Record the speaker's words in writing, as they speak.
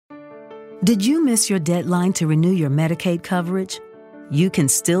Did you miss your deadline to renew your Medicaid coverage? You can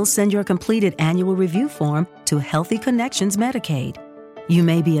still send your completed annual review form to Healthy Connections Medicaid. You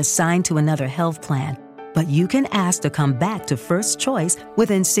may be assigned to another health plan, but you can ask to come back to First Choice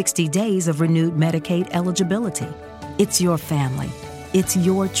within 60 days of renewed Medicaid eligibility. It's your family. It's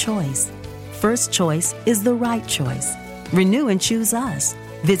your choice. First Choice is the right choice. Renew and choose us.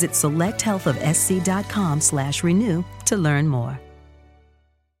 Visit selecthealthofsc.com/renew to learn more.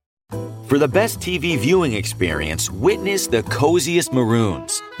 For the best TV viewing experience, witness the coziest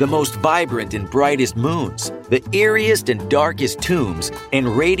maroons, the most vibrant and brightest moons, the eeriest and darkest tombs, and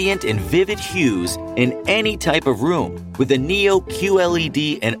radiant and vivid hues in any type of room with the Neo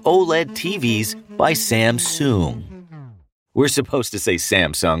QLED and OLED TVs by Samsung. We're supposed to say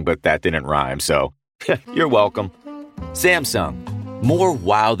Samsung, but that didn't rhyme, so you're welcome. Samsung, more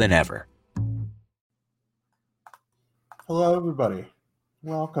wow than ever. Hello, everybody.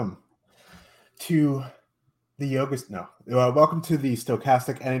 Welcome to the welcome to the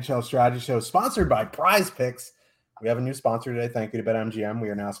Stochastic NHL Strategy Show, sponsored by Prize Picks. We have a new sponsor today. Thank you to BetMGM. We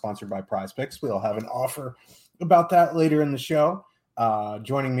are now sponsored by Prize Picks. We'll have an offer about that later in the show.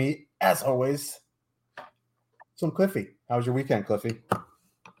 Joining me, as always, some Cliffy. How was your weekend, Cliffy?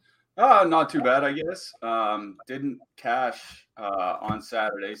 Not too bad, I guess. Didn't cash on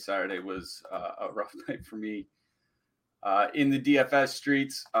Saturday. Saturday was a rough night for me. In the DFS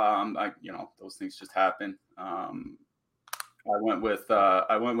streets, those things just happen. I went with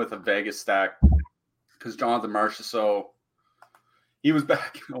a Vegas stack because Jonathan Marchessault, he was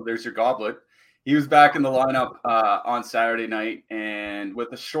back. Oh, there's your goblet. He was back in the lineup on Saturday night, and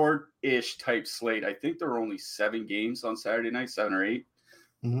with a short-ish type slate, I think there were only 7 games on Saturday night, 7 or 8.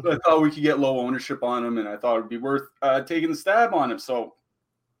 Mm-hmm. I thought we could get low ownership on him, and I thought it would be worth taking the stab on him. So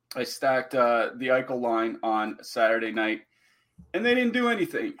I stacked the Eichel line on Saturday night, and they didn't do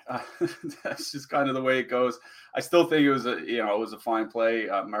anything. That's just kind of the way it goes. I still think it was a fine play.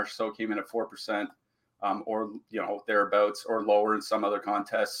 Marchessault came in at 4%, or thereabouts, or lower in some other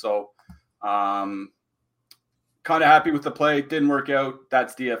contests. So kind of happy with the play. Didn't work out.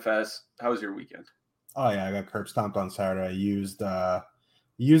 That's DFS. How was your weekend? Oh yeah, I got curb stomped on Saturday. I used that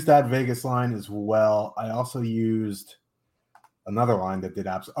Vegas line as well. I also used another line that did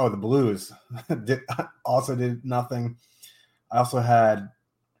the Blues did nothing. I also had,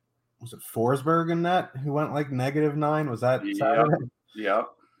 was it Forsberg in that who went like -9? Was that Saturday? Yeah.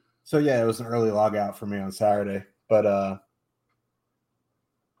 So yeah, it was an early log out for me on Saturday, but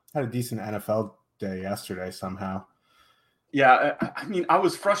had a decent NFL day yesterday somehow. Yeah, I mean, I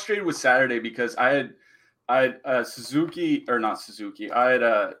was frustrated with Saturday because I had Suzuki. I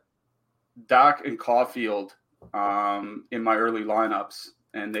had Doc and Caulfield in my early lineups,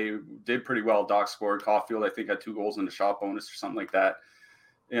 and they did pretty well. Doc scored. Caulfield, I think, had 2 goals in the shot bonus or something like that.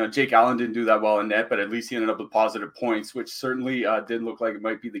 Jake Allen didn't do that well in net, but at least he ended up with positive points, which certainly didn't look like it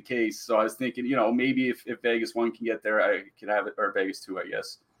might be the case. So I was thinking, maybe if Vegas 1 can get there, I could have it, or Vegas 2, I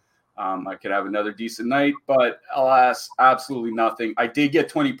guess. I could have another decent night, but alas, absolutely nothing. I did get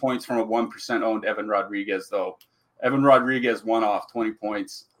 20 points from a 1% owned Evan Rodriguez, though. Evan Rodriguez won off 20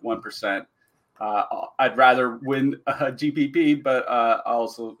 points, 1%. I'd rather win a GPP, but I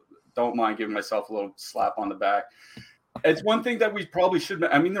also don't mind giving myself a little slap on the back. It's one thing that we probably should.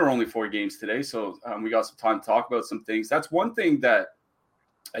 I mean, there are only 4 games today, so we got some time to talk about some things. That's one thing that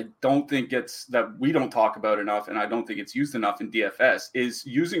I don't think that we don't talk about enough, and I don't think it's used enough in DFS, is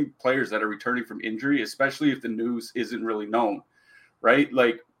using players that are returning from injury, especially if the news isn't really known, right?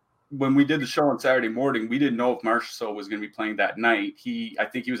 Like when we did the show on Saturday morning, we didn't know if Marchessault was going to be playing that night. I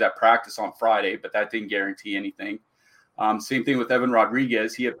think he was at practice on Friday, but that didn't guarantee anything. Same thing with Evan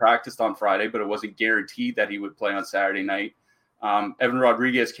Rodriguez. He had practiced on Friday, but it wasn't guaranteed that he would play on Saturday night. Evan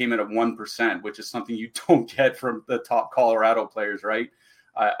Rodriguez came in at 1%, which is something you don't get from the top Colorado players, right?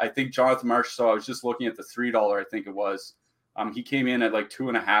 I think Jonathan Marchessault, I was just looking at the $3, I think it was. He came in at like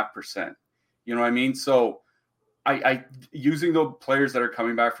 2.5%. You know what I mean? So I using the players that are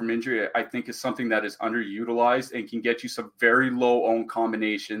coming back from injury, I think is something that is underutilized and can get you some very low owned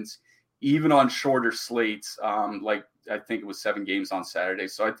combinations, even on shorter slates. Like I think it was 7 games on Saturday.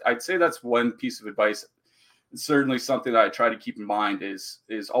 So I'd say that's one piece of advice. It's certainly something that I try to keep in mind is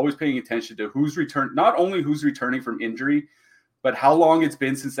always paying attention to not only who's returning from injury, but how long it's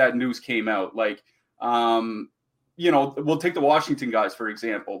been since that news came out. Like, we'll take the Washington guys, for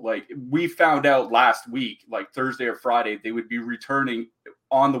example. Like we found out last week, like Thursday or Friday, they would be returning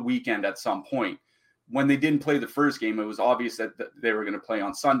on the weekend at some point. When they didn't play the first game, it was obvious that they were going to play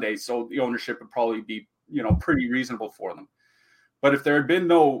on Sunday. So the ownership would probably be, pretty reasonable for them. But if there had been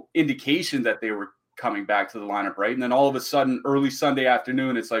no indication that they were coming back to the lineup, right? And then all of a sudden, early Sunday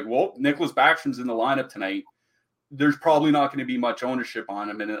afternoon, it's like, well, Nicholas Backstrom's in the lineup tonight. There's probably not going to be much ownership on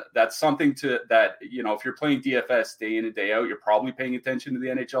him. And that's something that, if you're playing DFS day in and day out, you're probably paying attention to the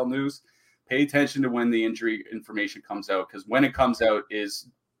NHL news. Pay attention to when the injury information comes out, because when it comes out is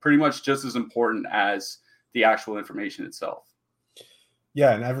pretty much just as important as the actual information itself.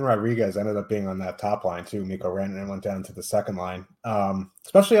 Yeah, and Evan Rodriguez ended up being on that top line too. Mikko Rantanen went down to the second line,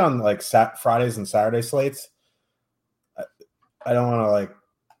 especially on like Fridays and Saturday slates. I don't want to like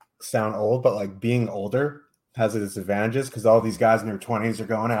sound old, but like being older has its advantages because all these guys in their 20s are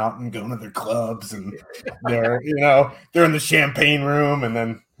going out and going to their clubs, and they're they're in the champagne room, and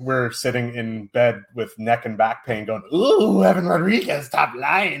then we're sitting in bed with neck and back pain going, ooh, Evan Rodriguez, top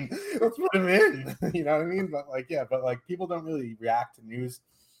line. Let's put him in. You know what I mean? But people don't really react to news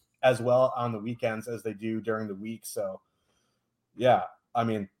as well on the weekends as they do during the week. So, yeah, I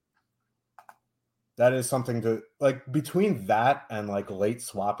mean, that is something to like between that and like late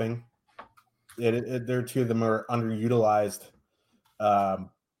swapping. They're two of the more underutilized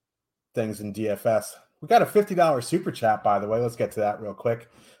things in DFS. We got a $50 super chat, by the way. Let's get to that real quick.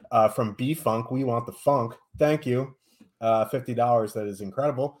 From B Funk, we want the funk. Thank you. $50. That is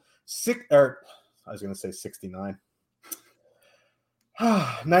incredible. I was going to say 69.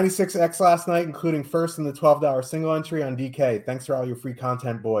 96X last night, including first in the $12 single entry on DK. Thanks for all your free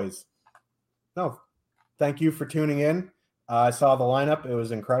content, boys. No, thank you for tuning in. I saw the lineup. It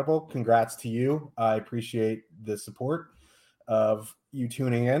was incredible. Congrats to you. I appreciate the support of you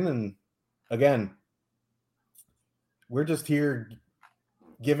tuning in. And again, we're just here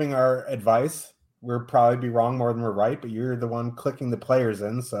giving our advice. We'll probably be wrong more than we're right, but you're the one clicking the players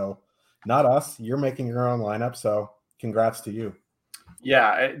in. So not us. You're making your own lineup. So congrats to you.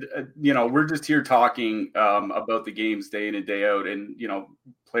 Yeah. We're just here talking about the games day in and day out, and,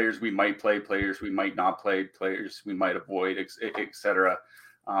 players we might play, players we might not play, players we might avoid, et cetera.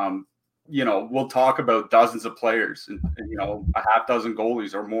 We'll talk about dozens of players and a half dozen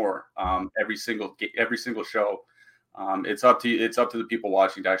goalies or more every single show. It's up to the people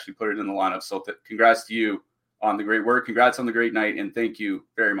watching to actually put it in the lineup. So congrats to you on the great work. Congrats on the great night. And thank you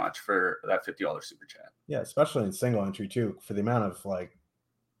very much for that $50 super chat. Yeah. Especially in single entry too, for the amount of like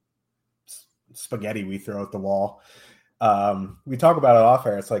spaghetti we throw at the wall. We talk about it off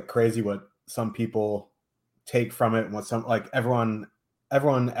air. It's like crazy what some people take from it and what some like everyone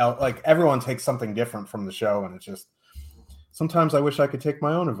else, like everyone takes something different from the show. And it's just, sometimes I wish I could take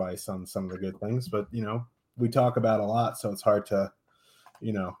my own advice on some of the good things, but we talk about a lot. So it's hard to,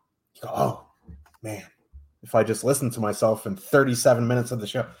 go, oh man, if I just listen to myself in 37 minutes of the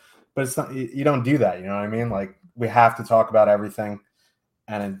show, but it's not, you don't do that. You know what I mean? Like we have to talk about everything,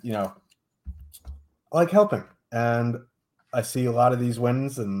 and I like helping, and I see a lot of these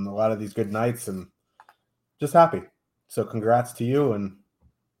wins and a lot of these good nights and just happy. So congrats to you and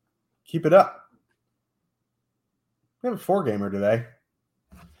keep it up. We have a 4-gamer today.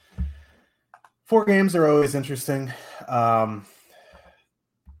 4 games are always interesting.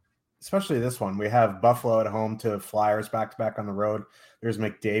 Especially this one. We have Buffalo at home to Flyers back-to-back on the road. There's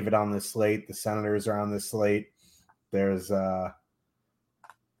McDavid on this slate. The Senators are on this slate. There's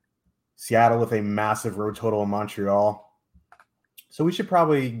Seattle with a massive road total in Montreal. So we should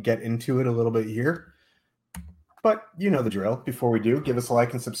probably get into it a little bit here. But you know the drill. Before we do, give us a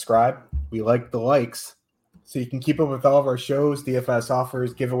like and subscribe. We like the likes. So you can keep up with all of our shows, DFS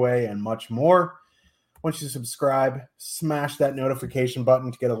offers, giveaway, and much more. Once you subscribe, smash that notification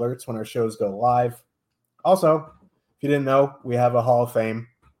button to get alerts when our shows go live. Also, if you didn't know, we have a Hall of Fame,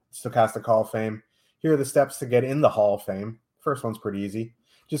 Stochastic Hall of Fame. Here are the steps to get in the Hall of Fame. First one's pretty easy.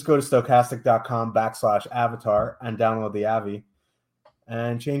 Just go to stochastic.com/avatar and download the Avi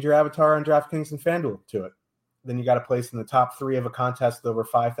and change your avatar on DraftKings and FanDuel to it. Then you got to place in the top 3 of a contest with over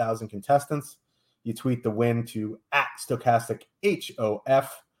 5,000 contestants. You tweet the win to @StochasticHOF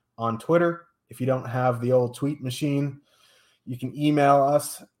on Twitter. If you don't have the old tweet machine, you can email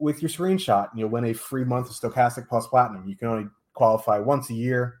us with your screenshot and you'll win a free month of Stochastic Plus Platinum. You can only qualify once a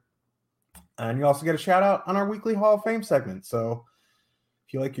year. And you also get a shout out on our weekly Hall of Fame segment. So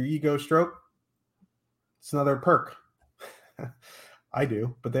if you like your ego stroke, it's another perk. I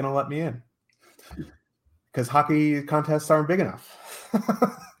do, but they don't let me in because hockey contests aren't big enough.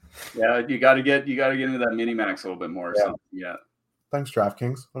 Yeah, you got to get into that mini max a little bit more. Yeah. So, yeah. Thanks,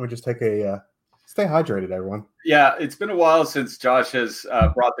 DraftKings. Let me just take a stay hydrated, everyone. Yeah, it's been a while since Josh has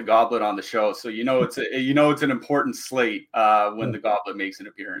brought the goblet on the show, so it's an important slate when the goblet makes an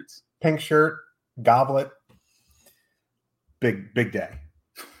appearance. Pink shirt, goblet, big day,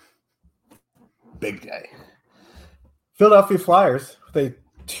 big day. Philadelphia Flyers with a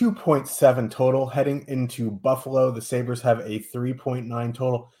 2.7 total heading into Buffalo. The Sabres have a 3.9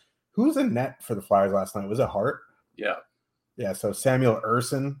 total. Who was in net for the Flyers last night? Was it Hart? Yeah. Yeah, so Samuel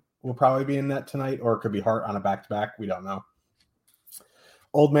Urson will probably be in net tonight, or it could be Hart on a back-to-back. We don't know.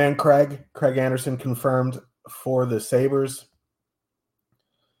 Old man Craig Anderson confirmed for the Sabres.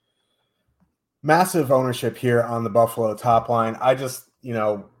 Massive ownership here on the Buffalo top line. I just,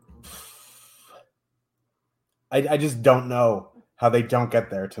 I just don't know how they don't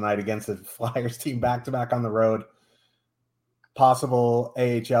get there tonight against the Flyers team back-to-back on the road. Possible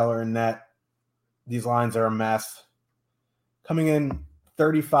AHL or net. These lines are a mess. Coming in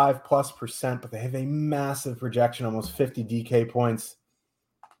 35+%, but they have a massive projection, almost 50 DK points.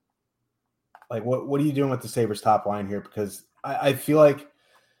 Like, what are you doing with the Sabres top line here? Because I feel like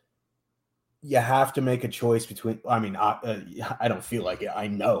you have to make a choice between – I don't feel like it. I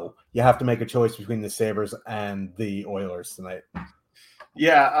know. You have to make a choice between the Sabres and the Oilers tonight.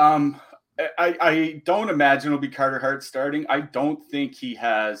 Yeah, I don't imagine it'll be Carter Hart starting. I don't think he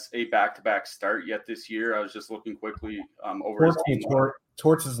has a back-to-back start yet this year. I was just looking quickly over his team.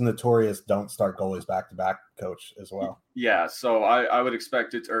 Torts is notorious don't start goalies back-to-back coach as well. Yeah, so I would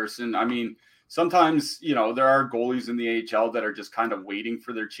expect it's Urson. I mean, sometimes, there are goalies in the AHL that are just kind of waiting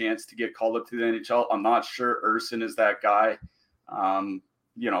for their chance to get called up to the NHL. I'm not sure Urson is that guy.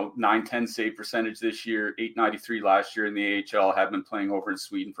 910 save percentage this year, 893 last year in the AHL, have been playing over in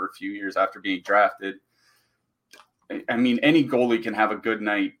Sweden for a few years after being drafted. I mean, any goalie can have a good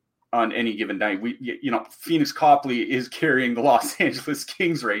night on any given night. Phoenix Copley is carrying the Los Angeles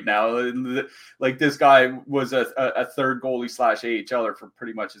Kings right now. Like, this guy was a third goalie / AHLer for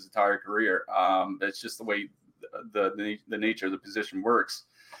pretty much his entire career. That's just the way the nature of the position works.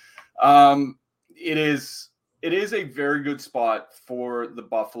 It is a very good spot for the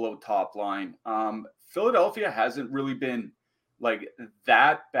Buffalo top line. Philadelphia hasn't really been like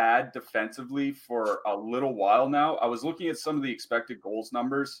that bad defensively for a little while now. I was looking at some of the expected goals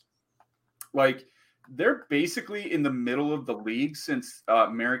numbers. Like, they're basically in the middle of the league since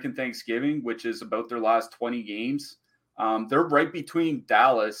American Thanksgiving, which is about their last 20 games. They're right between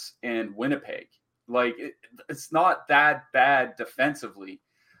Dallas and Winnipeg. Like, it's not that bad defensively.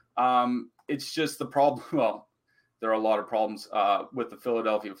 It's just the problem. Well, there are a lot of problems with the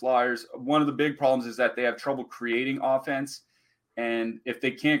Philadelphia Flyers. One of the big problems is that they have trouble creating offense. And if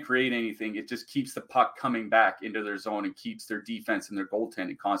they can't create anything, it just keeps the puck coming back into their zone and keeps their defense and their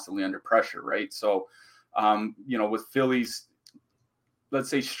goaltending constantly under pressure, right? So, with Phillies, let's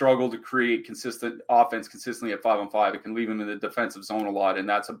say, struggle to create consistent offense consistently at 5-on-5, it can leave them in the defensive zone a lot. And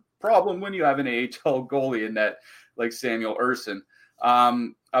that's a problem when you have an AHL goalie in that, like Samuel Urson.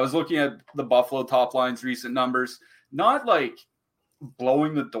 I was looking at the Buffalo top line's recent numbers, not like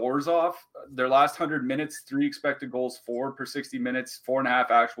blowing the doors off. Their last 100 minutes, 3 expected goals, 4 per 60 minutes,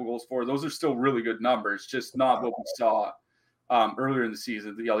 4.5 actual goals, 4. Those are still really good numbers, just not what we saw earlier in the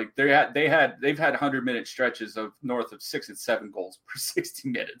season. They've had 100-minute stretches of north of 6 and 7 goals per 60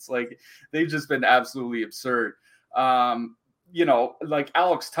 minutes. Like, they've just been absolutely absurd. Like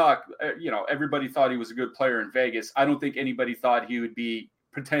Alex Tuch, everybody thought he was a good player in Vegas. I don't think anybody thought he would be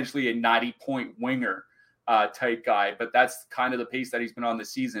potentially a 90-point winger type guy, but that's kind of the pace that he's been on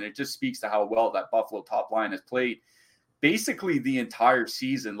this season. It just speaks to how well that Buffalo top line has played basically the entire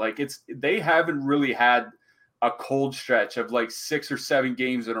season. Like, they haven't really had a cold stretch of like 6 or 7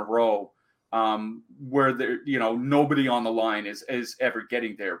 games in a row where there, nobody on the line is ever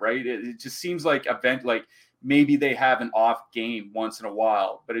getting there, right? It just seems like maybe they have an off game once in a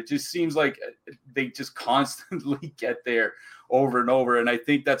while, but it just seems like they just constantly get there over and over. And I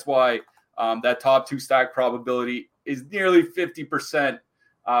think that's why that top 2 stack probability is nearly 50%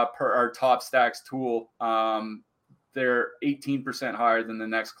 per our top stacks tool. They're 18% higher than the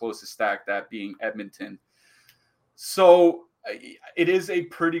next closest stack, that being Edmonton. So it is a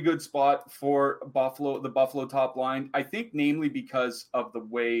pretty good spot for the Buffalo top line. I think namely because of the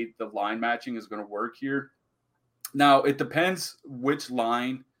way the line matching is going to work here. Now, it depends which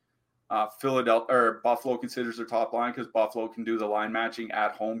line Philadelphia or Buffalo considers their top line, because Buffalo can do the line matching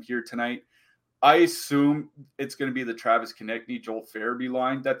at home here tonight. I assume it's going to be the Travis Konechny, Joel Farabee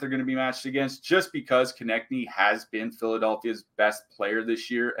line that they're going to be matched against, just because Konechny has been Philadelphia's best player this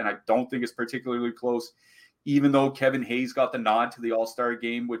year, and I don't think it's particularly close, even though Kevin Hayes got the nod to the All-Star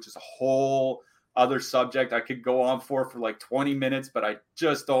game, which is a whole other subject I could go on for like 20 minutes, but I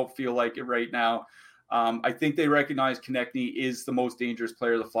just don't feel like it right now. I think they recognize Konechny is the most dangerous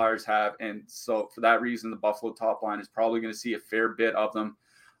player the Flyers have, and so for that reason, the Buffalo top line is probably going to see a fair bit of them.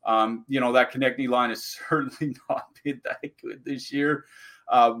 That Konechny line has certainly not been that good this year.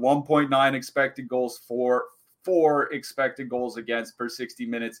 1.9 expected goals for, 4 expected goals against per 60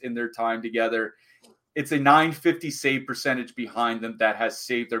 minutes in their time together. It's a 950 save percentage behind them that has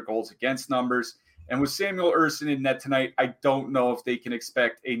saved their goals against numbers. And with Samuel Ersson in net tonight, I don't know if they can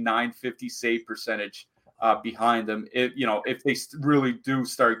expect a 950 save percentage behind them. If they really do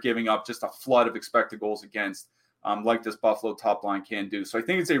start giving up just a flood of expected goals against, like this Buffalo top line can do. So I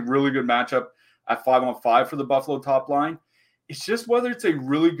think it's a really good matchup at 5-on-5 for the Buffalo top line. It's just whether it's a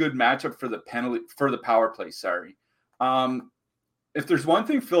really good matchup for the power play. Sorry. If there's one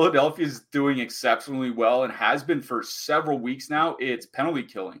thing Philadelphia is doing exceptionally well and has been for several weeks now, it's penalty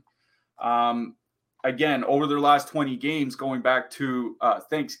killing. Again, over their last 20 games, going back to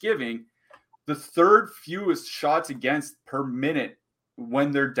Thanksgiving, the third fewest shots against per minute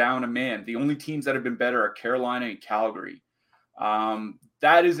when they're down a man. The only teams that have been better are Carolina and Calgary.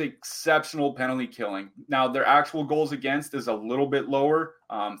 That is exceptional penalty killing. Now, their actual goals against is a little bit lower,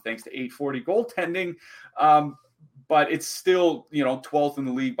 thanks to 840 goaltending. But it's still, 12th in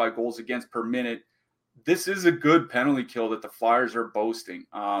the league by goals against per minute. This is a good penalty kill that the Flyers are boasting.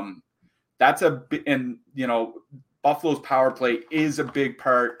 Buffalo's power play is a big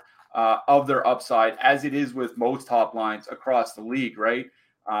part of their upside, as it is with most top lines across the league, right?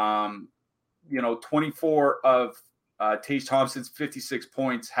 24 of Tage Thompson's 56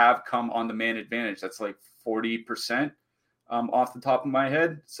 points have come on the man advantage. That's like 40% off the top of my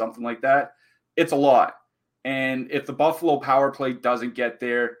head, something like that. It's a lot. And if the Buffalo power play doesn't get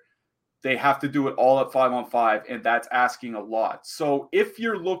there, they have to do it all at 5-on-5, and that's asking a lot. So if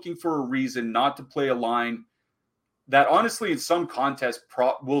you're looking for a reason not to play a line that honestly in some contests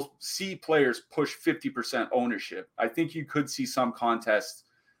will see players push 50% ownership, I think you could see some contests,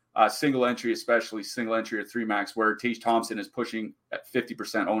 single entry, especially single entry or 3-max, where Tage Thompson is pushing at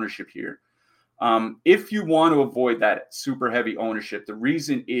 50% ownership here. If you want to avoid that super heavy ownership, the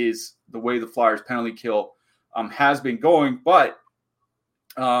reason is the way the Flyers penalty kill has been going, but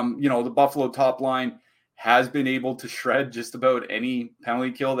the Buffalo top line has been able to shred just about any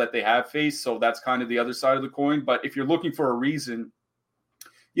penalty kill that they have faced. So that's kind of the other side of the coin. But if you're looking for a reason,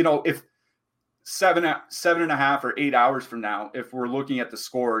 if 7.5 or 8 hours from now, if we're looking at the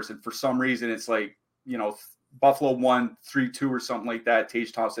scores and for some reason it's like, Buffalo won 3-2 or something like that,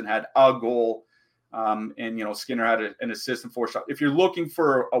 Tage Thompson had a goal, and Skinner had an assist and 4 shots. If you're looking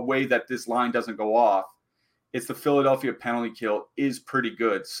for a way that this line doesn't go off, it's the Philadelphia penalty kill is pretty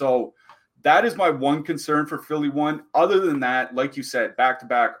good. So that is my one concern for Philly one. Other than that, like you said,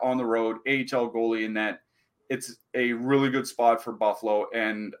 back-to-back on the road, AHL goalie in net, it's a really good spot for Buffalo.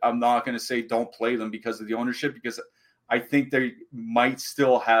 And I'm not going to say don't play them because of the ownership, because I think they might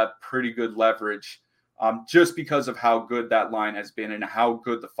still have pretty good leverage just because of how good that line has been and how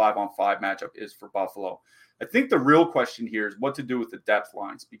good the 5-on-5 matchup is for Buffalo. I think the real question here is what to do with the depth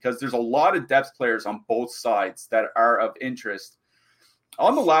lines, because there's a lot of depth players on both sides that are of interest.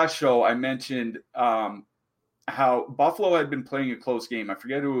 On the last show, I mentioned how Buffalo had been playing a close game. I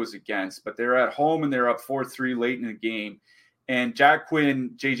forget who it was against, but they're at home and they're up 4-3 late in the game. And Jack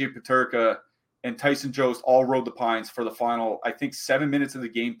Quinn, JJ Peterka, and Tyson Jost all rode the pines for the final, I think, 7 minutes of the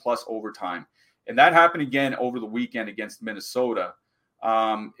game plus overtime. And that happened again over the weekend against Minnesota.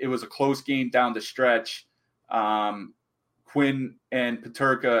 It was a close game down the stretch. Quinn and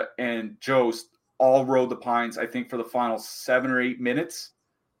Peterka and Jost all rode the pines, I think, for the final 7 or 8 minutes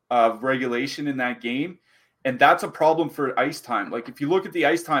of regulation in that game. And that's a problem for ice time. Like, if you look at the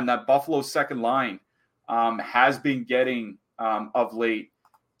ice time that Buffalo's second line has been getting of late,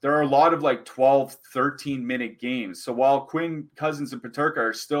 there are a lot of 12, 13-minute games. So while Quinn, Cousins, and Peterka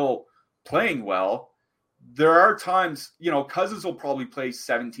are still playing well, there are times, Cousins will probably play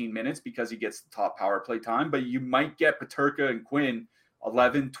 17 minutes because he gets the top power play time, but you might get Peterka and Quinn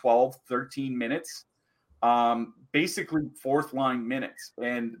 11, 12, 13 minutes, basically fourth line minutes.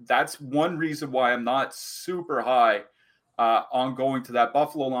 And that's one reason why I'm not super high on going to that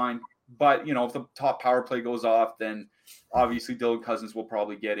Buffalo line. But, if the top power play goes off, then obviously Dylan Cousins will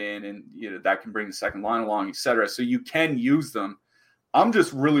probably get in, and that can bring the second line along, et cetera. So you can use them. I'm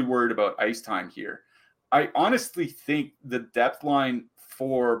just really worried about ice time here. I honestly think the depth line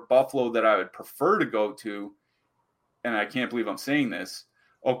for Buffalo that I would prefer to go to, and I can't believe I'm saying this,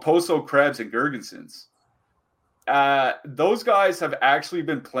 Okposo, Krebs, and Girgensons. Those guys have actually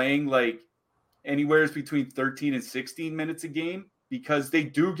been playing anywhere between 13 and 16 minutes a game, because they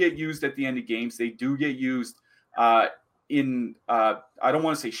do get used at the end of games. They do get used in, I don't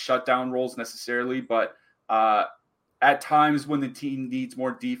want to say shutdown roles necessarily, but at times when the team needs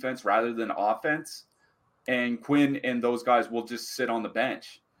more defense rather than offense. And Quinn and those guys will just sit on the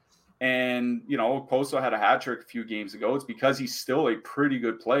bench. And, Poso had a hat trick a few games ago. It's because he's still a pretty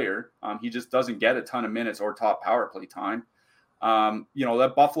good player. He just doesn't get a ton of minutes or top power play time.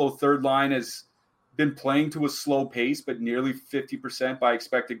 That Buffalo third line has been playing to a slow pace, but nearly 50% by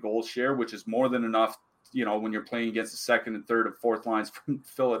expected goal share, which is more than enough, when you're playing against the second and third and fourth lines from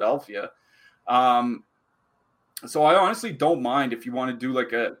Philadelphia. So I honestly don't mind if you want to do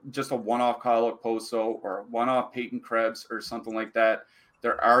like just a one-off Kyle Okposo or a one-off Peyton Krebs or something like that.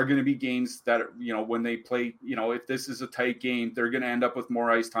 There are going to be games that, when they play, if this is a tight game, they're going to end up with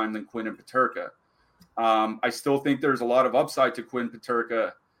more ice time than Quinn and Peterka. I still think there's a lot of upside to Quinn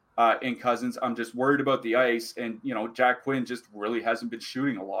Peterka in Cousins. I'm just worried about the ice. And, Jack Quinn just really hasn't been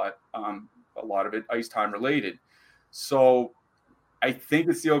shooting a lot of it ice time related. So I think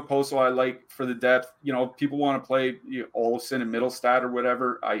it's the Okposo I like for the depth. People want to play Olofsson and Middlestad or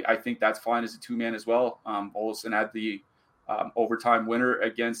whatever. I think that's fine as a two-man as well. Olofsson had the overtime winner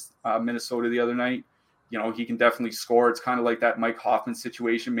against Minnesota the other night. He can definitely score. It's kind of like that Mike Hoffman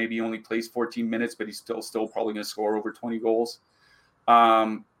situation. Maybe he only plays 14 minutes, but he's still probably going to score over 20 goals.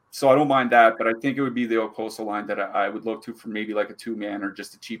 So I don't mind that, but I think it would be the Okposo line that I would look to for maybe like a two-man or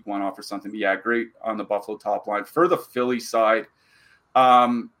just a cheap one-off or something. But yeah, great on the Buffalo top line. For the Philly side,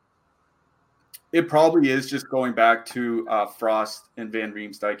 it probably is just going back to Frost and Van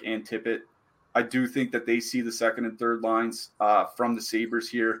Riemsdyk and Tippett. I do think that they see the second and third lines from the Sabres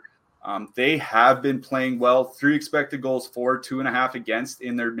here. They have been playing well. 3 expected goals for, 2.5 against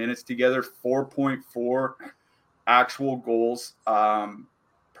in their minutes together, 4.4 actual goals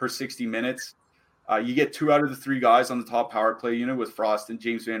per 60 minutes. You get 2 out of the 3 guys on the top power play unit with Frost and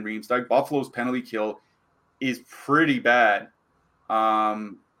James Van Riemsdyk. Buffalo's penalty kill is pretty bad.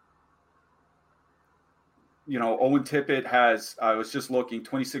 Owen Tippett has, I was just looking,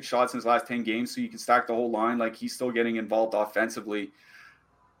 26 shots in his last 10 games, so you can stack the whole line. Like, he's still getting involved offensively.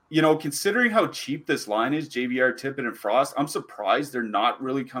 Considering how cheap this line is, JVR, Tippett, and Frost, I'm surprised they're not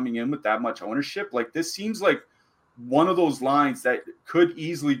really coming in with that much ownership. Like, this seems like one of those lines that could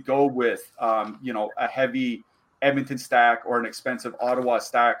easily go with, a heavy Edmonton stack or an expensive Ottawa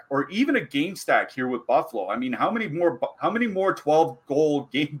stack or even a game stack here with Buffalo. I mean, how many more 12-goal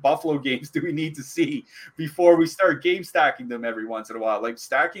game Buffalo games do we need to see before we start game stacking them every once in a while? Like,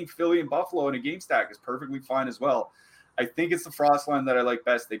 stacking Philly and Buffalo in a game stack is perfectly fine as well. I think it's the Frost line that I like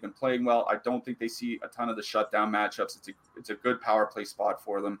best. They've been playing well. I don't think they see a ton of the shutdown matchups. It's a good power play spot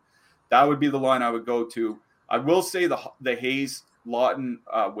for them. That would be the line I would go to. I will say the Hayes, Lawton,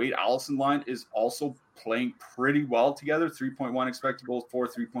 Wade Allison line is also playing pretty well together. 3.1 expected goals for,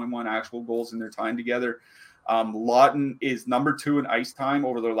 3.1 actual goals in their time together. Lawton is number 2 in ice time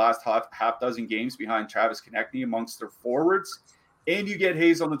over their last half dozen games behind Travis Konechny amongst their forwards. And you get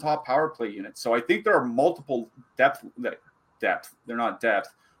Hayes on the top power play unit. So I think there are multiple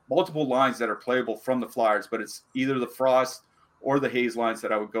multiple lines that are playable from the Flyers, but it's either the Frost or the Hayes lines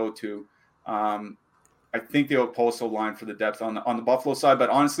that I would go to. I think the Okposo line for the depth on the Buffalo side. But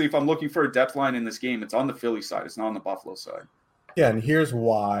honestly, if I'm looking for a depth line in this game, it's on the Philly side. It's not on the Buffalo side. Yeah, and here's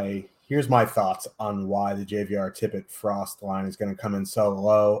my thoughts on why the JVR Tippett Frost line is going to come in so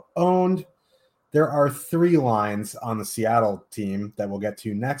low. Owned. There are 3 lines on the Seattle team that we'll get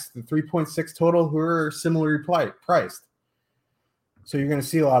to next, the 3.6 total, who are similarly priced. So you're going to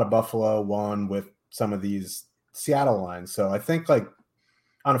see a lot of Buffalo one with some of these Seattle lines. So I think, like,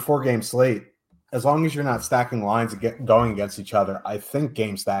 on a 4-game slate, as long as you're not stacking lines going against each other, I think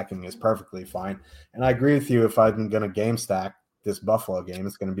game stacking is perfectly fine. And I agree with you. If I'm going to game stack this Buffalo game,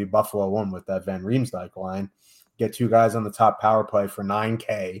 it's going to be Buffalo 1 with that Van Riemsdyk line. Get 2 guys on the top power play for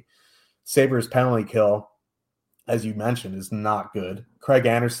 $9K. Sabres penalty kill, as you mentioned, is not good. Craig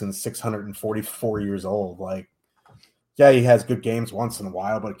Anderson's 644 years old. Like, yeah, he has good games once in a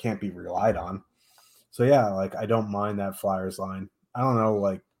while, but it can't be relied on. So, yeah, like, I don't mind that Flyers line. I don't know,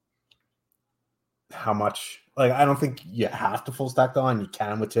 like, how much. Like, I don't think you have to full stack the line. You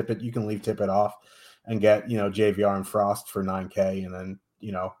can with Tippett. You can leave Tippett off and get, JVR and Frost for $9K and then,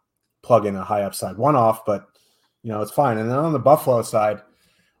 plug in a high upside one off. But, it's fine. And then on the Buffalo side,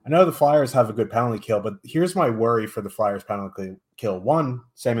 I know the Flyers have a good penalty kill, but here's my worry for the Flyers penalty kill. 1,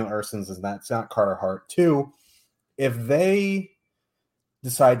 Samuel Erson's is not Carter Hart. 2, if they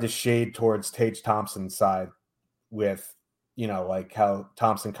decide to shade towards Tage Thompson's side with, like how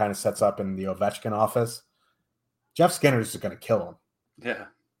Thompson kind of sets up in the Ovechkin office, Jeff Skinner's going to kill him. Yeah.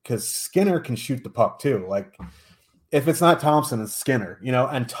 Because Skinner can shoot the puck too. Like, if it's not Thompson, it's Skinner,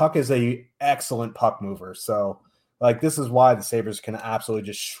 and Tuck is a excellent puck mover. So, like, this is why the Sabres can absolutely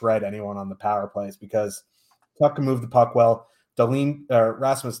just shred anyone on the power plays, because Tuck can move the puck well.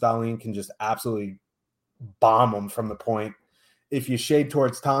 Rasmus Dahlin can just absolutely bomb them from the point. if you shade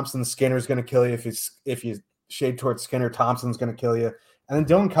towards Thompson, Skinner's going to kill you. If you shade towards Skinner, Thompson's going to kill you. And then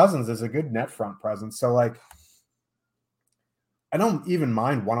Dylan Cousins is a good net front presence. So, like, I don't even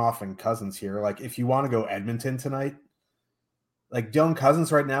mind one-offing Cousins here. Like, if you want to go Edmonton tonight, like Dylan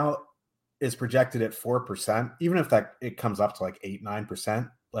Cousins right now is projected at 4%. Even if it comes up to like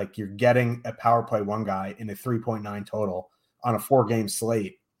 8-9%, like you're getting a power play one guy in a 3.9 total on a 4-game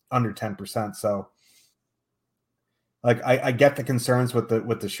slate under 10%. So, like, I get the concerns with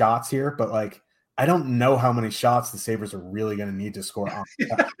the shots here, but like I don't know how many shots the Sabres are really going to need to score on.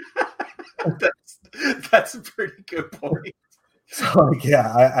 That's a pretty good point. So, like,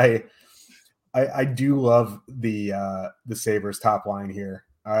 yeah, I do love the Sabres top line here.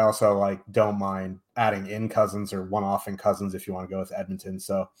 I also like don't mind adding in Cousins or one-offing Cousins if you want to go with Edmonton.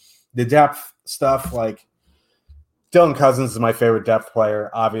 So the depth stuff, like Dylan Cousins is my favorite depth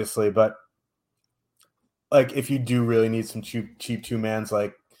player, obviously, but like if you do really need some cheap two-mans,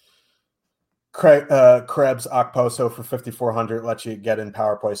 like Krebs Okposo for 5,400 lets you get in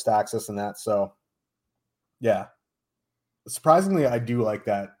power play stacks, this and that. So yeah, surprisingly, I do like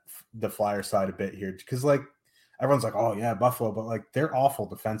the Flyer side a bit here because like everyone's like, oh yeah, Buffalo, but like they're awful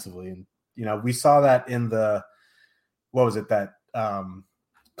defensively, and you know we saw that in that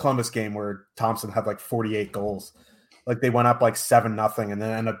Columbus game where Thompson had like 48 goals, like they went up like 7-0, and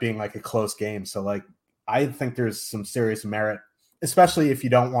then ended up being like a close game. So like I think there's some serious merit, especially if you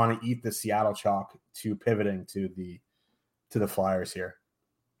don't want to eat the Seattle chalk, to pivoting to the Flyers here.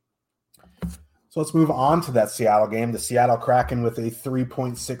 So let's move on to that Seattle game. The Seattle Kraken with a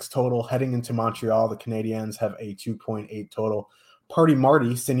 3.6 total heading into Montreal. The Canadiens have a 2.8 total. Party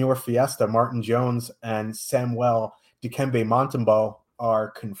Marty, Senor Fiesta, Martin Jones, and Samuel Dikembe Montembeault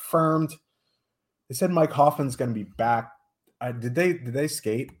are confirmed. They said Mike Hoffman's going to be back. Did they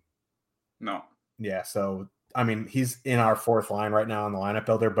skate? No. Yeah, so I mean he's in our fourth line right now on the lineup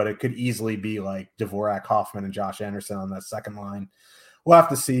builder, but it could easily be like Dvorak, Hoffman, and Josh Anderson on that second line. We'll have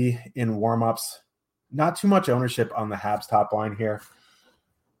to see in warmups. Not too much ownership on the Habs top line here.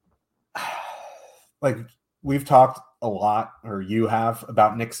 Like we've talked a lot, or you have,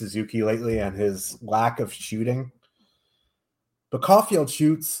 about Nick Suzuki lately and his lack of shooting. But Caulfield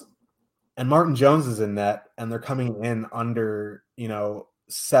shoots, and Martin Jones is in net, and they're coming in under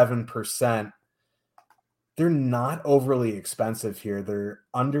 7%. They're not overly expensive here. They're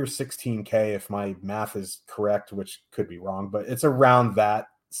under 16K if my math is correct, which could be wrong, but it's around that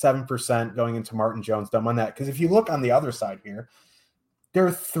 7% going into Martin Jones. Dumb on that. Because if you look on the other side here, there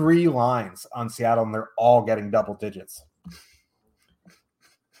are 3 lines on Seattle, and they're all getting double digits.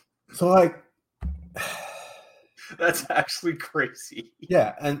 So like, that's actually crazy.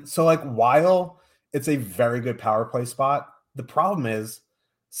 Yeah. And so like, while it's a very good power play spot, the problem is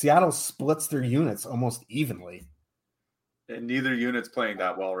Seattle splits their units almost evenly. And neither unit's playing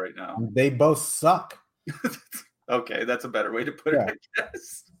that well right now. They both suck. Okay, that's a better way to put it, I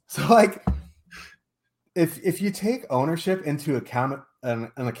guess. So like if you take ownership into account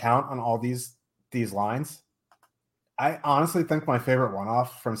an account on all these lines, I honestly think my favorite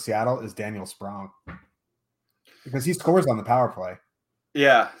one-off from Seattle is Daniel Sprong. Because he scores on the power play.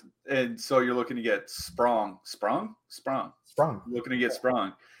 Yeah. And so you're looking to get Sprong. Looking to get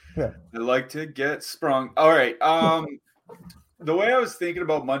Sprong. Yeah. I like to get Sprung. All right. The way I was thinking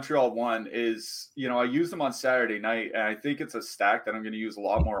about Montreal one is, I used them on Saturday night, and I think it's a stack that I'm going to use a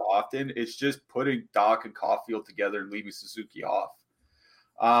lot more often. It's just putting Doc and Caulfield together and leaving Suzuki off.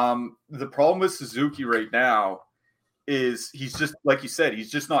 The problem with Suzuki right now is he's just, like you said,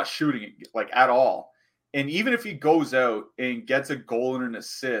 he's just not shooting it like at all. And even if he goes out and gets a goal and an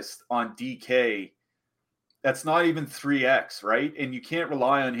assist on DK, that's not even 3x, right? And you can't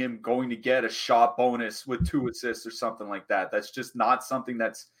rely on him going to get a shot bonus with 2 assists or something like that. That's just not something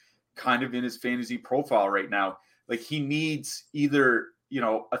that's kind of in his fantasy profile right now. Like he needs either,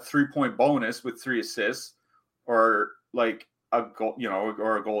 a 3-point bonus with 3 assists, or like a goal,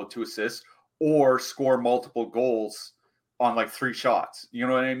 or a goal with 2 assists, or score multiple goals on like 3 shots. You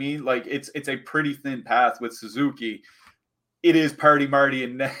know what I mean? Like it's a pretty thin path with Suzuki. It is Party Marty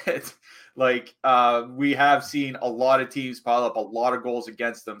and net. Like we have seen a lot of teams pile up a lot of goals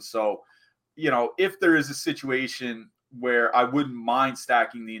against them. So, if there is a situation where I wouldn't mind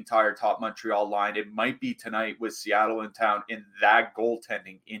stacking the entire top Montreal line, it might be tonight with Seattle in town in that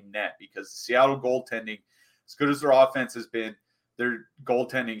goaltending in net, because the Seattle goaltending, as good as their offense has been, their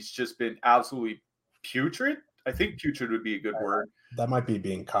goaltending has just been absolutely putrid. I think putrid would be a good word. That might be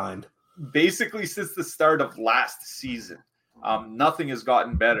being kind. Basically, since the start of last season. Nothing has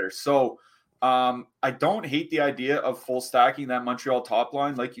gotten better. So I don't hate the idea of full stacking that Montreal top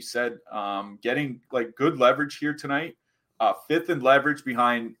line. Like you said, getting like good leverage here tonight. fifth in leverage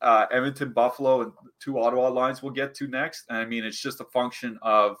behind Edmonton, Buffalo, and 2 Ottawa lines we'll get to next. And I mean, it's just a function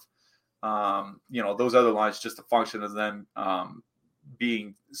of, those other lines, just a function of them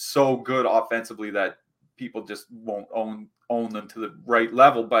being so good offensively that people just won't own them to the right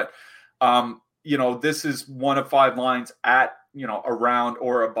level. But, this is one of 5 lines at, around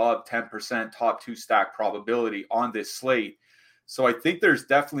or above 10% top 2 stack probability on this slate. So I think there's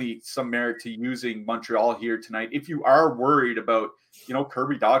definitely some merit to using Montreal here tonight. If you are worried about,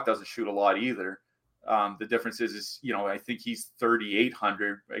 Kirby Dach doesn't shoot a lot either. The difference is, I think he's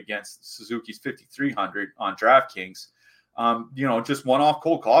 3,800 against Suzuki's 5,300 on DraftKings. Just one off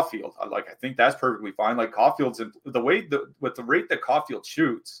Cole Caulfield. I think that's perfectly fine. Like Caulfield's with the rate that Caulfield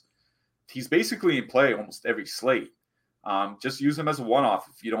shoots, he's basically in play almost every slate. Just use him as a one-off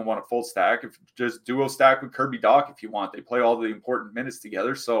if you don't want a full stack. If just duo stack with Kirby Dach if you want. They play all the important minutes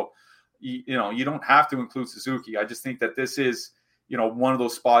together, so you don't have to include Suzuki. I just think that this is one of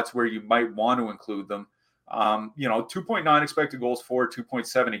those spots where you might want to include them. 2.9 expected goals for,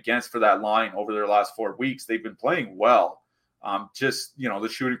 2.7 against for that line over their last 4 weeks. They've been playing well. The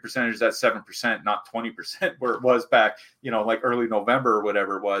shooting percentage is at 7%, not 20% where it was back, like early November or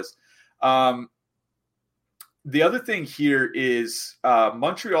whatever it was. The other thing here is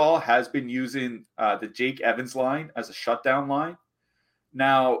Montreal has been using the Jake Evans line as a shutdown line.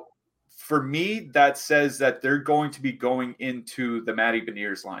 Now, for me, that says that they're going to be going into the Matty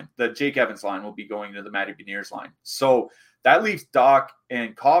Beniers line. The Jake Evans line will be going into the Matty Beniers line. So that leaves Dach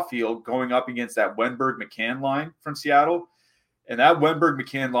and Caulfield going up against that Wenberg-McCann line from Seattle. And that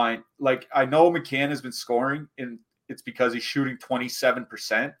Wenberg-McCann line, I know McCann has been scoring, and it's because he's shooting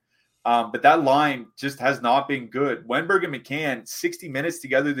 27%. But that line just has not been good. Wenberg and McCann, 60 minutes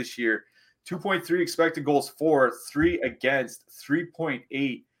together this year, 2.3 expected goals for, 3 against,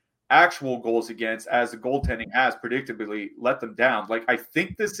 3.8 actual goals against, as the goaltending has predictably let them down. I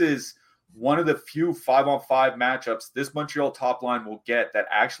think this is one of the few 5-on-5 matchups this Montreal top line will get that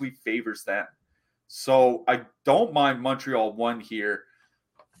actually favors them. So I don't mind Montreal 1 here.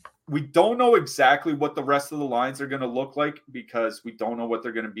 We don't know exactly what the rest of the lines are going to look like because we don't know what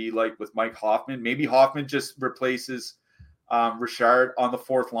they're going to be like with Mike Hoffman. Maybe Hoffman just replaces Richard on the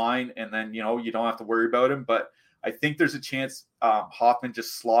 4th line, and then, you don't have to worry about him. But I think there's a chance Hoffman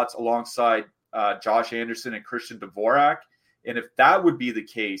just slots alongside Josh Anderson and Christian Dvorak. And if that would be the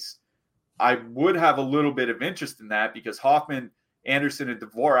case, I would have a little bit of interest in that because Hoffman, Anderson, and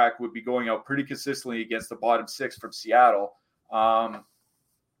Dvorak would be going out pretty consistently against the bottom 6 from Seattle. Not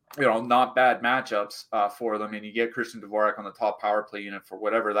bad matchups for them. And you get Christian Dvorak on the top power play unit for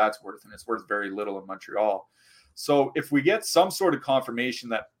whatever that's worth. And it's worth very little in Montreal. So if we get some sort of confirmation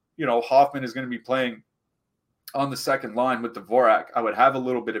that, Hoffman is going to be playing on the second line with Dvorak, I would have a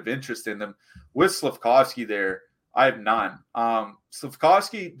little bit of interest in them. With Slafkovsky there, I have none.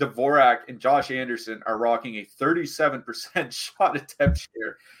 Slafkovsky, Dvorak, and Josh Anderson are rocking a 37% shot attempt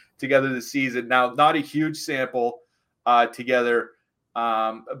share together this season. Now, not a huge sample together,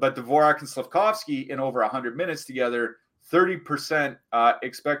 but Dvorak and Slafkovsky in over 100 minutes together, 30%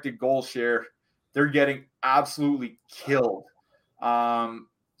 expected goal share. They're getting absolutely killed.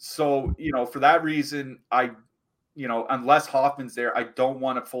 So, for that reason, unless Hoffman's there, I don't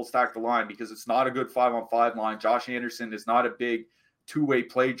want to full stack the line because it's not a good 5-on-5 line. Josh Anderson is not a big two-way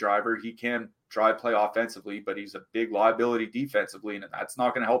play driver. He can drive play offensively, but he's a big liability defensively, and that's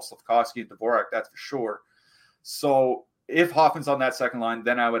not going to help Slafkovsky and Dvorak, that's for sure. So if Hoffman's on that second line,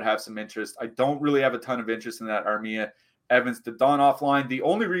 then I would have some interest. I don't really have a ton of interest in that Armia Evans to Donoff line. The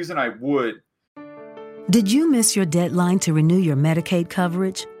only reason I would. Did you miss your deadline to renew your Medicaid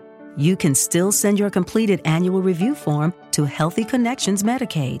coverage? You can still send your completed annual review form to Healthy Connections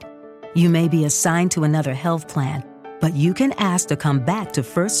Medicaid. You may be assigned to another health plan, but you can ask to come back to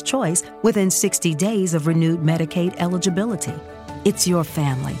First Choice within 60 days of renewed Medicaid eligibility. It's your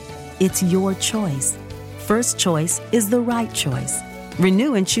family. It's your choice. First Choice is the right choice.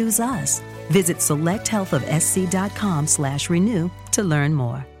 Renew and choose us. Visit selecthealthofsc.com/renew to learn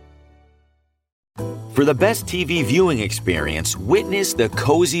more. For the best TV viewing experience, witness the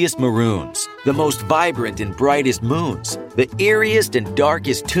coziest maroons, the most vibrant and brightest moons, the eeriest and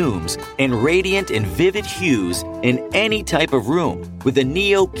darkest tombs, and radiant and vivid hues in any type of room with the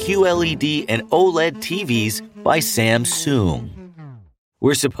Neo QLED and OLED TVs by Samsung.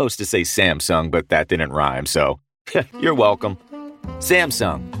 We're supposed to say Samsung, but that didn't rhyme, so you're welcome.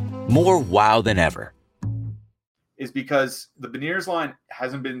 Samsung, more wow than ever. Is because the Beniers line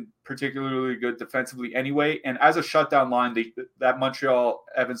hasn't been particularly good defensively anyway. And as a shutdown line, that Montreal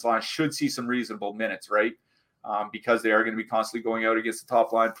Evans line should see some reasonable minutes, right? Because they are going to be constantly going out against the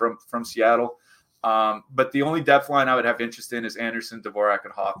top line from Seattle. But the only depth line I would have interest in is Anderson, Dvorak,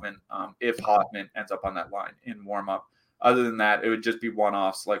 and Hoffman. If Hoffman ends up on that line in warm up, other than that, it would just be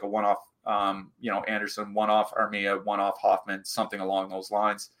one-offs, like a one-off, Anderson, one-off Armia, one-off Hoffman, something along those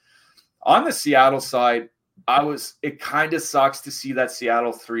lines. On the Seattle side, it kind of sucks to see that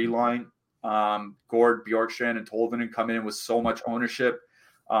Seattle 3 line, Gord, Bjorkstrand, and Tolvanen come in with so much ownership.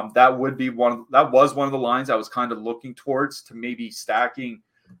 That was one of the lines I was kind of looking towards to maybe stacking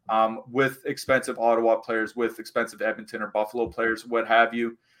with expensive Ottawa players, with expensive Edmonton or Buffalo players, what have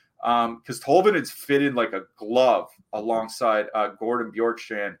you. Because Tolvanen's fitted like a glove alongside Gordon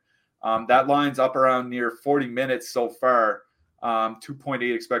Bjorkstrand. That line's up around near 40 minutes so far.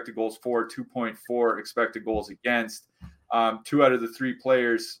 2.8 expected goals for, 2.4 expected goals against. 2 out of the 3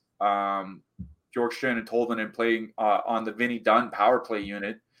 players, Bjorkstrand and Tolvanen, playing on the Vinny Dunn power play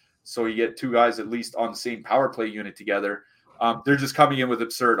unit. So you get 2 guys at least on the same power play unit together. They're just coming in with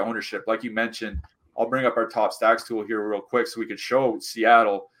absurd ownership. Like you mentioned, I'll bring up our top stacks tool here real quick so we could show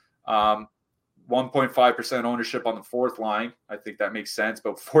Seattle 1.5% ownership on the 4th line. I think that makes sense.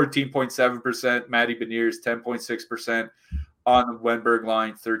 But 14.7%, Matty Beniers, 10.6% on the Wenberg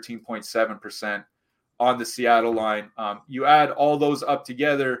line, 13.7% on the Seattle line. You add all those up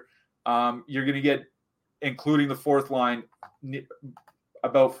together, you're going to get, including the 4th line,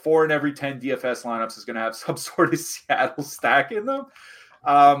 about 4 in every 10 DFS lineups is going to have some sort of Seattle stack in them.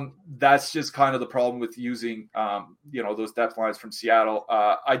 That's just kind of the problem with using, those depth lines from Seattle.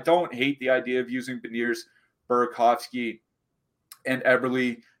 I don't hate the idea of using Beniers, Burakovsky, and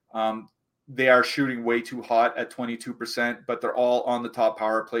Eberle. They are shooting way too hot at 22%, but they're all on the top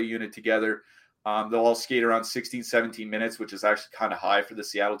power play unit together. They'll all skate around 16, 17 minutes, which is actually kind of high for the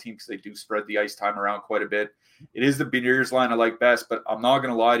Seattle team because they do spread the ice time around quite a bit. It is the Beniers line I like best, but I'm not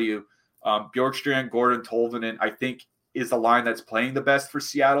going to lie to you. Bjorkstrand, Gordon, Tolvanen, I think, is the line that's playing the best for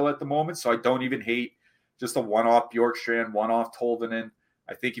Seattle at the moment. So I don't even hate just a one-off Bjorkstrand, one-off Tolvanen.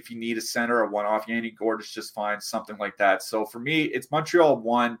 I think if you need a center, a one-off Yanni Gord is just fine, something like that. So for me, it's Montreal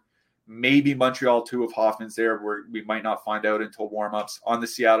 1, maybe Montreal 2 if Hoffman's there, where we might not find out until warm-ups. On the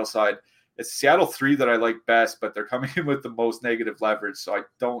Seattle side, it's Seattle 3 that I like best, but they're coming in with the most negative leverage. So I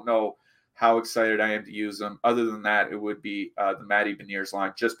don't know how excited I am to use them. Other than that, it would be the Matty Beniers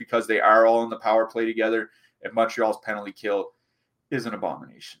line, just because they are all in the power play together, and Montreal's penalty kill is an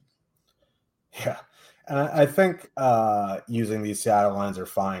abomination. Yeah. And I think using these Seattle lines are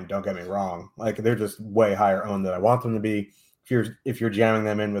fine. Don't get me wrong. Like, they're just way higher owned than I want them to be. If you're jamming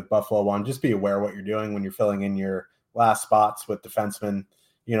them in with Buffalo 1, just be aware what you're doing when you're filling in your last spots with defensemen.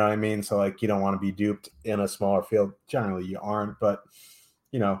 You know what I mean? So, like, you don't want to be duped in a smaller field. Generally, you aren't. But,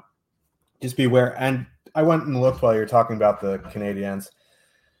 just be aware. And I went and looked while you were talking about the Canadiens.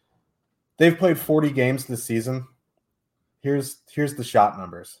 They've played 40 games this season. Here's the shot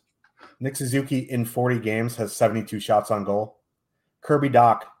numbers. Nick Suzuki in 40 games has 72 shots on goal. Kirby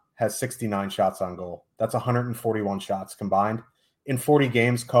Dach has 69 shots on goal. That's 141 shots combined. In 40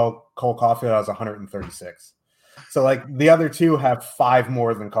 games, Cole Caulfield has 136. So, like, the other 2 have 5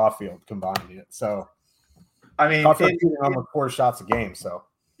 more than Caulfield combined. So, I mean, Caulfield's shooting almost 4 shots a game. So,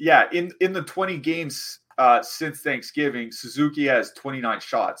 yeah, in the 20 games since Thanksgiving, Suzuki has 29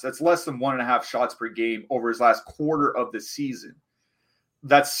 shots. That's less than 1.5 shots per game over his last quarter of the season.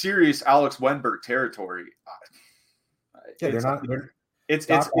 That's serious Alex Wenberg territory. It's really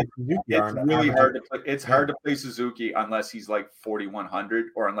hard to play. It's hard to play Suzuki unless he's like 4,100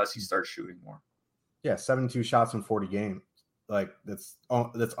 or unless he starts shooting more. Yeah, 72 shots in 40 games. Like, that's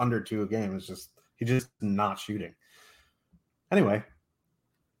under 2 a game. It's just he's just not shooting. Anyway,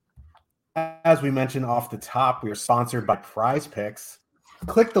 as we mentioned off the top, we are sponsored by Prize Picks.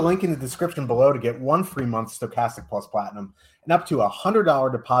 Click the link in the description below to get 1 free month Stochastic Plus Platinum and up to a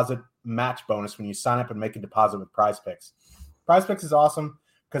 $100 deposit match bonus when you sign up and make a deposit with Prize Picks. Prize Picks is awesome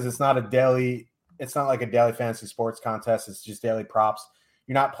because it's not like a daily fantasy sports contest. It's just daily props.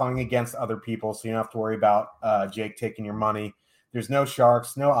 You're not playing against other people, so you don't have to worry about Jake taking your money. There's no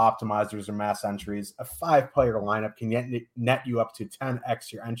sharks, no optimizers or mass entries. A 5-player lineup can net you up to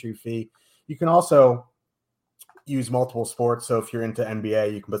 10x your entry fee. You can also use multiple sports. So if you're into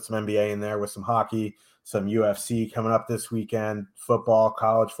NBA, you can put some NBA in there with some hockey, some UFC coming up this weekend, football,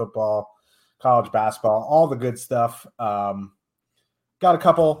 college basketball, all the good stuff. Got a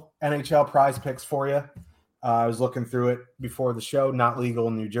couple NHL prize picks for you. I was looking through it before the show. Not legal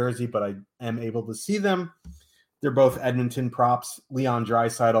in New Jersey, but I am able to see them. They're both Edmonton props. Leon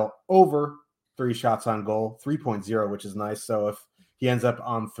Draisaitl over 3 shots on goal, 3.0, which is nice. So if he ends up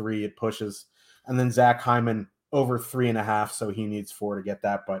on 3, it pushes. And then Zach Hyman over 3.5, so he needs 4 to get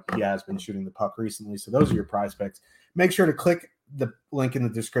that, but he has been shooting the puck recently. So those are your prize picks. Make sure to click the link in the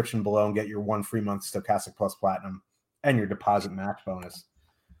description below and get your 1 free month Stochastic Plus Platinum and your deposit match bonus.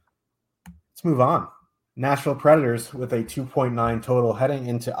 Let's move on. Nashville Predators with a 2.9 total heading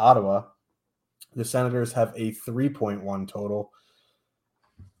into Ottawa. The Senators have a 3.1 total.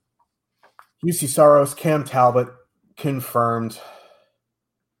 UC Saros, Cam Talbot confirmed.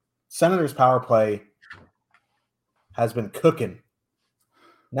 Senators power play has been cooking.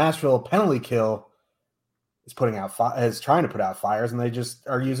 Nashville penalty kill is trying to put out fires, and they just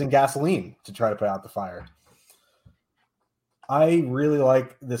are using gasoline to try to put out the fire. I really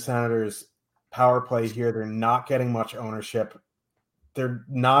like the Senators power play here. They're not getting much ownership. They're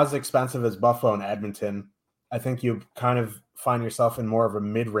not as expensive as Buffalo and Edmonton. I think you kind of find yourself in more of a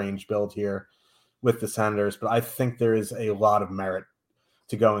mid-range build here with the Senators, but I think there is a lot of merit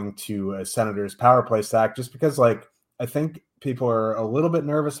to going to a Senators power play stack just because, like, I think people are a little bit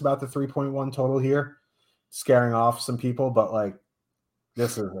nervous about the 3.1 total here, scaring off some people, but, like,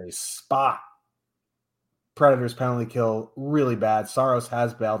 this is a spot. Predators penalty kill really bad. Saros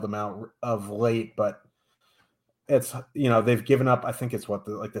has bailed them out of late, but it's, they've given up, I think it's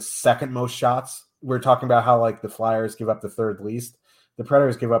the second most shots. We're talking about how, like, the Flyers give up the third least. The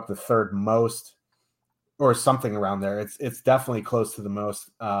Predators give up the third most, or something around there. It's definitely close to the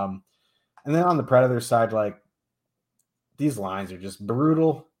most. And then on the Predators side, like, these lines are just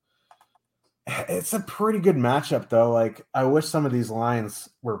brutal. It's a pretty good matchup, though. Like, I wish some of these lines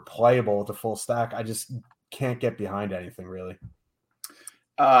were playable with a full stack. I just can't get behind anything, really.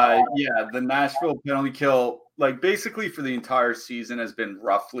 The Nashville penalty kill, like, basically for the entire season has been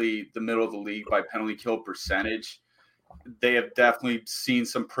roughly the middle of the league by penalty kill percentage. They have definitely seen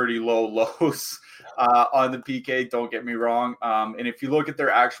some pretty low lows on the PK, don't get me wrong. And if you look at their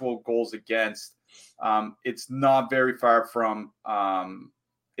actual goals against, it's not very far from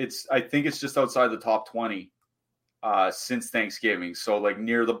I think it's just outside the top 20 since Thanksgiving. So, like,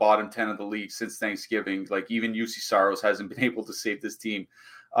 near the bottom 10 of the league since Thanksgiving. Like, even UC Saros hasn't been able to save this team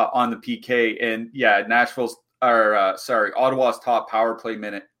on the PK. And yeah, Ottawa's top power play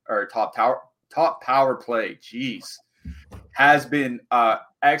minute, or top power play, has been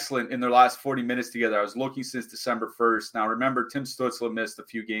excellent in their last 40 minutes together. I was looking since December 1st. Now, remember, Tim Stützle missed a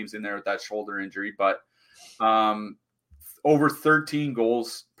few games in there with that shoulder injury, but over 13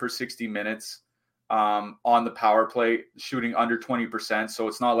 goals per 60 minutes on the power play, shooting under 20%. So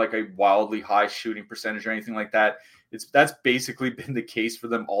it's not like a wildly high shooting percentage or anything like that. That's basically been the case for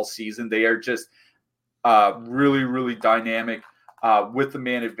them all season. They are just really, really dynamic with the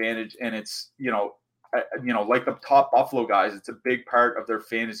man advantage. And it's, like the top Buffalo guys, it's a big part of their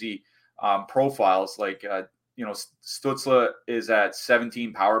fantasy profiles. Like, Stützle is at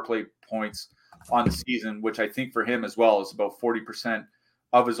 17 power play points on the season, which I think for him as well is about 40%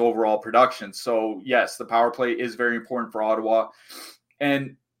 of his overall production. So yes, the power play is very important for Ottawa.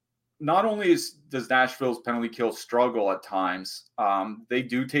 And not only does Nashville's penalty kill struggle at times, they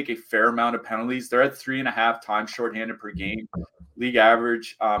do take a fair amount of penalties. They're at 3.5 times shorthanded per game. League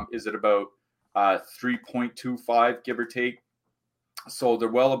average is at about 3.25, give or take. So they're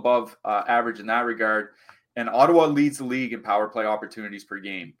well above average in that regard. And Ottawa leads the league in power play opportunities per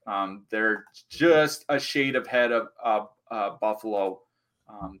game. They're just a shade ahead of Buffalo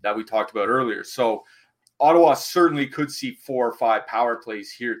that we talked about earlier. So Ottawa certainly could see 4 or 5 power plays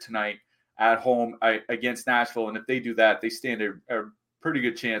here tonight at home against Nashville. And if they do that, they stand a pretty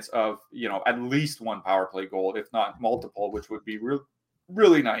good chance of, at least 1 power play goal, if not multiple, which would be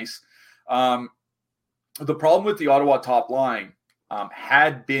really nice. The problem with the Ottawa top line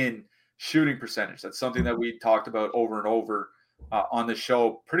had been shooting percentage. That's something that we talked about over and over on the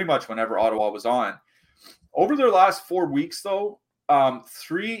show pretty much whenever Ottawa was on. Over their last 4 weeks, though,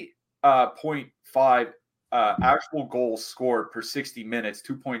 3.5 actual goals scored per 60 minutes,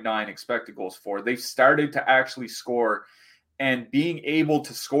 2.9 expected goals for. They've started to actually score, and being able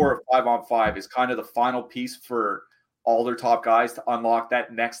to score a 5-on-5 is kind of the final piece for all their top guys to unlock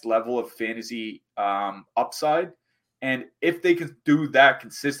that next level of fantasy upside. And if they can do that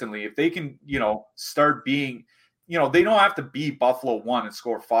consistently, if they can, start being, they don't have to be Buffalo 1 and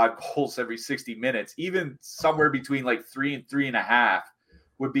score 5 goals every 60 minutes. Even somewhere between like 3 and 3.5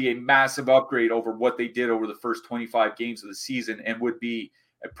 would be a massive upgrade over what they did over the first 25 games of the season, and would be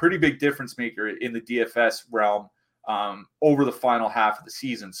a pretty big difference maker in the DFS realm over the final half of the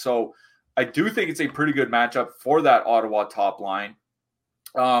season. So I do think it's a pretty good matchup for that Ottawa top line.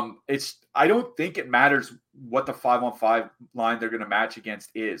 I don't think it matters what the 5-on-5 line they're going to match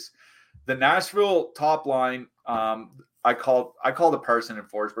against is. The Nashville top line, I call the Parson and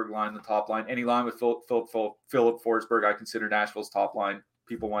Forsberg line the top line. Any line with Philip Forsberg, I consider Nashville's top line.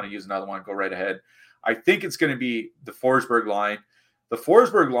 People want to use another one, go right ahead. I think it's going to be the Forsberg line. The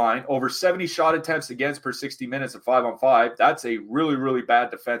Forsberg line, over 70 shot attempts against per 60 minutes of 5-on-5. That's a really, really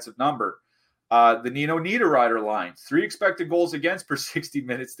bad defensive number. The Nino Niederreiter line, 3 expected goals against per 60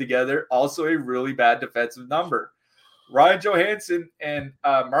 minutes together. Also a really bad defensive number. Ryan Johansson and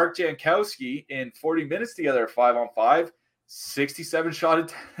Mark Jankowski in 40 minutes together at 5-on-5. 67 shot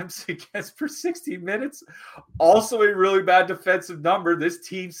attempts against per 60 minutes. Also a really bad defensive number. This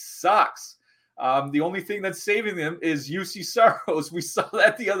team sucks. The only thing that's saving them is UC Saros. We saw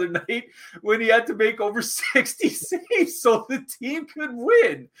that the other night when he had to make over 60 saves so the team could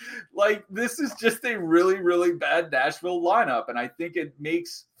win. Like, this is just a really, really bad Nashville lineup. And I think it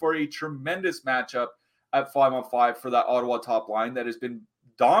makes for a tremendous matchup at 5-on-5 for that Ottawa top line that has been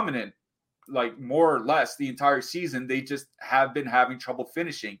dominant, like more or less the entire season. They just have been having trouble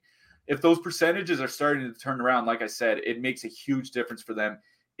finishing. If those percentages are starting to turn around, like I said, it makes a huge difference for them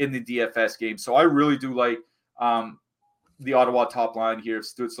in the DFS game. So I really do like the Ottawa top line here,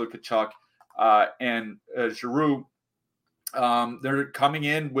 Stützle, Tkachuk, and Giroux. They're coming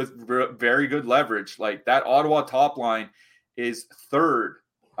in with very good leverage. Like, that Ottawa top line is third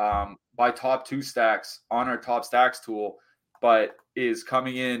by top 2 stacks on our top stacks tool, but is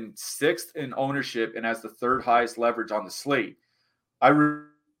coming in 6th in ownership and has the 3rd highest leverage on the slate. I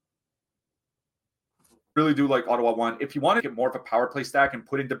really do like Ottawa 1. If you want to get more of a power play stack and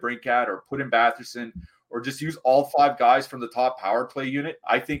put in DeBrincat or put in Batherson or just use all 5 guys from the top power play unit,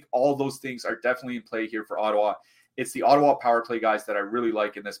 I think all those things are definitely in play here for Ottawa. It's the Ottawa power play guys that I really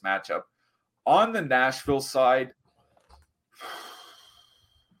like in this matchup. On the Nashville side,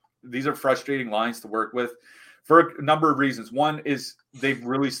 these are frustrating lines to work with for a number of reasons. One is they've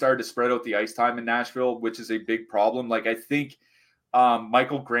really started to spread out the ice time in Nashville, which is a big problem. Like, I think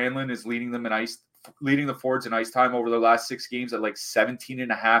Michael Granlund is leading the forwards in ice time over the last 6 games at like 17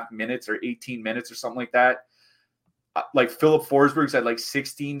 and a half minutes or 18 minutes or something like that. Like, Philip Forsberg's at like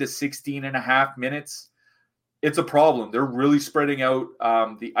 16 to 16 and a half minutes. It's a problem. They're really spreading out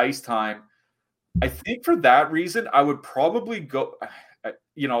the ice time. I think for that reason, I would probably go,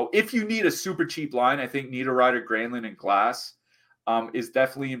 if you need a super cheap line, I think Niederreiter, Granlund, and Glass is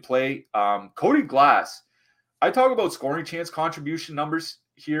definitely in play. Cody Glass, I talk about scoring chance contribution numbers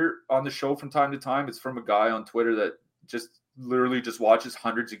here on the show from time to time. It's from a guy on Twitter that just literally just watches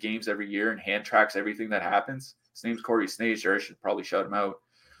hundreds of games every year and hand tracks everything that happens. His name's Corey Snazier. I should probably shout him out.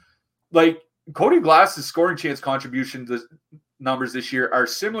 Like, Cody Glass's scoring chance contribution numbers this year are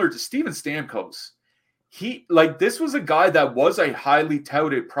similar to Steven Stamkos. This was a guy that was a highly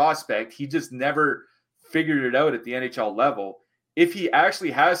touted prospect. He just never figured it out at the NHL level. If he actually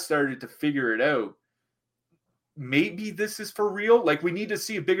has started to figure it out, maybe this is for real. Like, we need to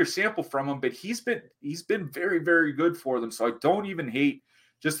see a bigger sample from him, but he's been very, very good for them. So I don't even hate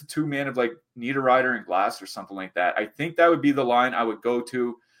just a 2-man of like Niederreiter and Glass or something like that. I think that would be the line I would go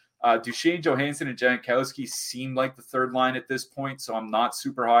to. Duchesne, Johansson, and Jankowski seem like the 3rd line at this point, so I'm not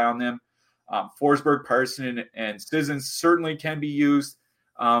super high on them. Forsberg, Parson, and Sissons certainly can be used,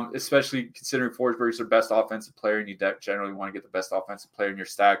 especially considering Forsberg is their best offensive player, and you generally want to get the best offensive player in your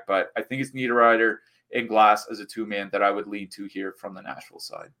stack. But I think it's Niederreiter and Glass as a 2-man that I would lean to here from the Nashville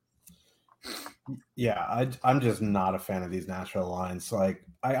side. Yeah, I'm just not a fan of these Nashville lines. Like,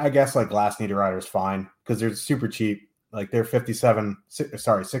 I guess like Glass, Niederreiter is fine because they're super cheap. Like, they're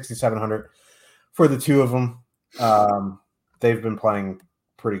 6,700 for the 2 of them. They've been playing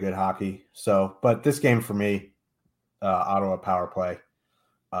pretty good hockey. So, but this game for me, Ottawa power play.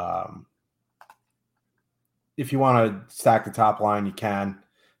 If you want to stack the top line, you can.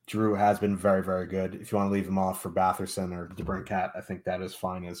 Drew has been very, very good. If you want to leave him off for Batherson or DeBrincat, I think that is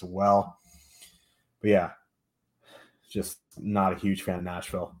fine as well. But yeah, just not a huge fan of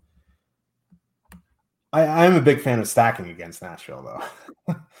Nashville. I am a big fan of stacking against Nashville, though.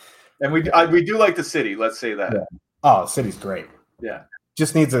 And we do like the city. Let's say that. Yeah. Oh, the city's great. Yeah.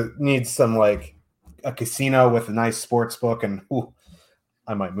 Just needs some like a casino with a nice sports book, and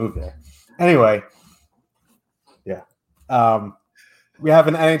I might move there. Anyway, yeah. We have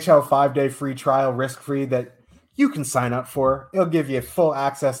an NHL 5-day free trial, risk-free, that you can sign up for. It'll give you full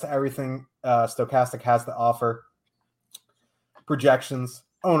access to everything Stokastic has to offer. Projections,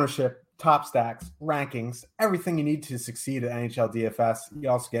 ownership, top stacks, rankings, everything you need to succeed at NHL DFS. You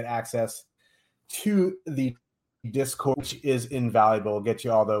also get access to the Discord, which is invaluable. Get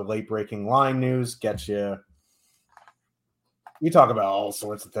you all the late-breaking line news. We talk about all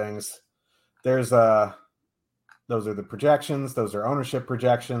sorts of things. Those are the projections. Those are ownership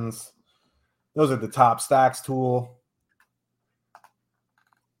projections. Those are the top stacks tool.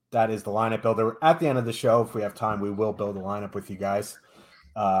 That is the lineup builder. At the end of the show, if we have time, we will build a lineup with you guys.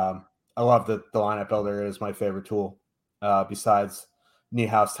 I love that the lineup builder is my favorite tool. Besides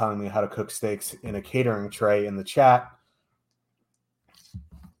Niehaus telling me how to cook steaks in a catering tray in the chat,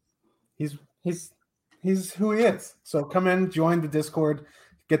 he's who he is. So come in, join the Discord,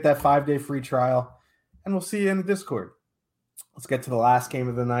 get that 5-day free trial, and we'll see you in the Discord. Let's get to the last game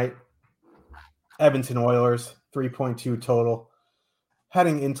of the night. Edmonton Oilers, 3.2 total.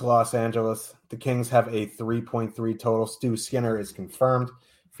 Heading into Los Angeles, the Kings have a 3.3 total. Stu Skinner is confirmed.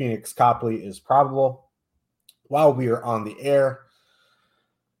 Phoenix Copley is probable. While we are on the air,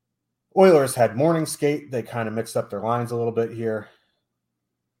 Oilers had morning skate. They kind of mixed up their lines a little bit here.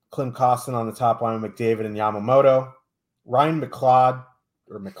 Klim Kostin on the top line with McDavid and Yamamoto. Ryan McLeod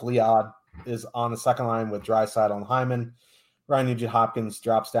is on the second line with Draisaitl and Hyman. Ryan Nugent-Hopkins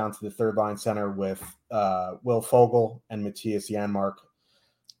drops down to the third line center with Will Fogel and Matthias Janmark.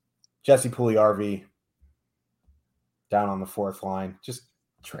 Jesse Puljujarvi down on the fourth line. Just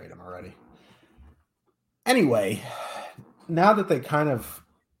trade him already. Anyway, now that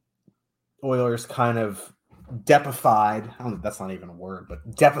Oilers kind of depified, that's not even a word, but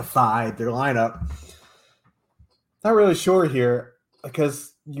depified their lineup. Not really sure here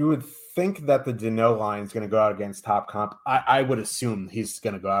because you would think that the Deneau line is going to go out against top comp. I would assume he's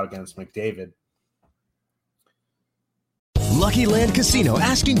going to go out against McDavid. Lucky Land Casino,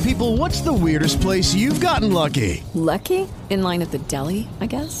 asking people, what's the weirdest place you've gotten lucky? Lucky? In line at the deli, I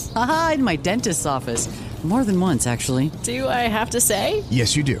guess? Aha, in my dentist's office. More than once, actually. Do I have to say?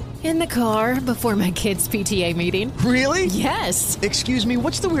 Yes, you do. In the car before my kids' PTA meeting. Really? Yes. Excuse me,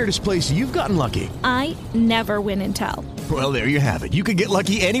 what's the weirdest place you've gotten lucky? I never win and tell. Well, there you have it. You can get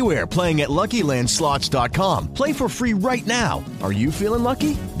lucky anywhere, playing at LuckyLandSlots.com. Play for free right now. Are you feeling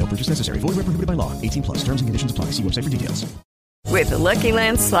lucky? No purchase necessary. Void where prohibited by law. 18+. Terms and conditions apply. See website for details. With the Lucky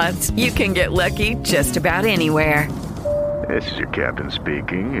Land Slots, you can get lucky just about anywhere. This is your captain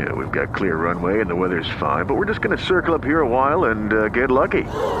speaking. We've got clear runway and the weather's fine, but we're just going to circle up here a while and get lucky.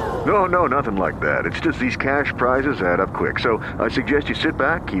 No, nothing like that. It's just these cash prizes add up quick. So I suggest you sit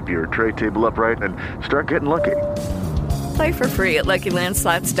back, keep your tray table upright, and start getting lucky. Play for free at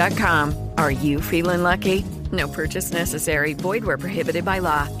LuckyLandSlots.com. Are you feeling lucky? No purchase necessary. Void where prohibited by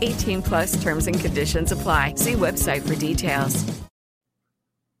law. 18+ terms and conditions apply. See website for details.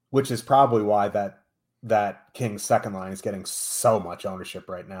 Which is probably why that Kings second line is getting so much ownership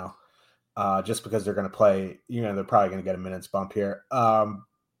right now. Just because they're going to play, they're probably going to get a minutes bump here. I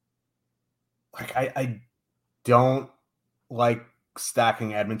don't like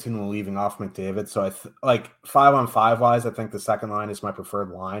stacking Edmonton and leaving off McDavid. So 5-on-5 wise, I think the second line is my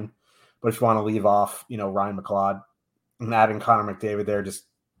preferred line. But if you want to leave off, Ryan McLeod and adding Connor McDavid there, just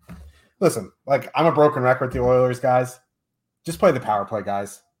listen, I'm a broken record with the Oilers, guys. Just play the power play,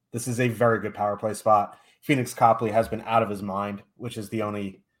 guys. This is a very good power play spot. Phoenix Copley has been out of his mind, which is the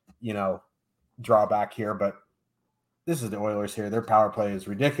only, drawback here. But this is the Oilers here. Their power play is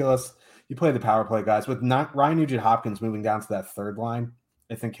ridiculous. You play the power play, guys. With Ryan Nugent-Hopkins moving down to that third line,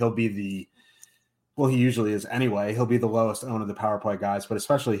 I think he'll be he usually is anyway. He'll be the lowest owned of the power play guys, but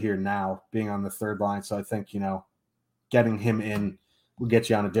especially here now, being on the third line. So I think, getting him in will get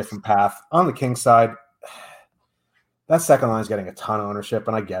you on a different path. On the Kings side, that second line is getting a ton of ownership,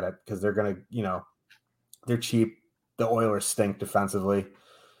 and I get it because they're going to, they're cheap. The Oilers stink defensively.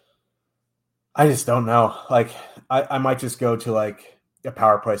 I just don't know. I might just go to a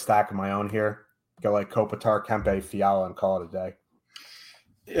power play stack of my own here. Go Kopitar, Kempe, Fiala, and call it a day.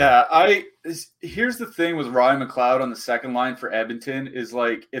 Yeah, here's the thing with Ryan McLeod on the second line for Edmonton is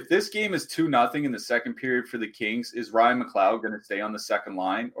if this game is 2-0 in the second period for the Kings, is Ryan McLeod going to stay on the second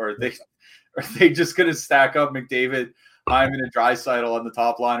line, or are they just going to stack up McDavid, Hyman, and Draisaitl on the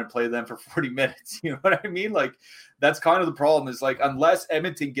top line and play them for 40 minutes? You know what I mean? That's kind of the problem is unless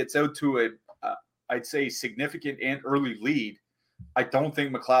Edmonton gets out to I'd say significant and early lead, I don't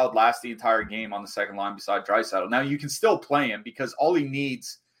think McLeod lasts the entire game on the second line beside Draisaitl. Now, you can still play him because all he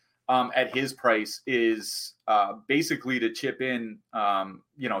needs at his price is basically to chip in,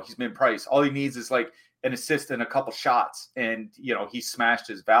 he's mid-price. All he needs is an assist and a couple shots, and, he smashed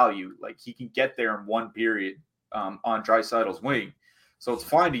his value. He can get there in one period on Draisaitl's wing. So it's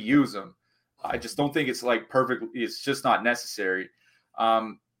fine to use him. I just don't think it's perfect. It's just not necessary.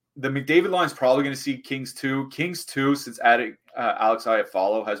 The McDavid line is probably going to see Kings 2. Kings 2, since adding Alex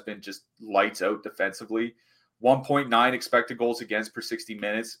Iafallo, has been just lights out defensively. 1.9 expected goals against per 60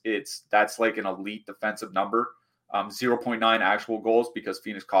 minutes. That's an elite defensive number. 0.9 actual goals because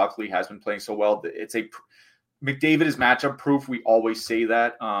Phoenix Copley has been playing so well. McDavid is matchup proof. We always say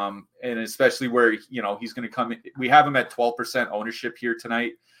that. And especially where, he's going to come in. We have him at 12% ownership here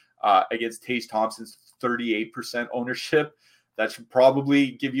tonight against Tage Thompson's 38% ownership. that should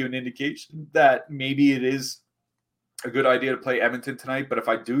probably give you an indication that maybe it is a good idea to play Edmonton tonight. But if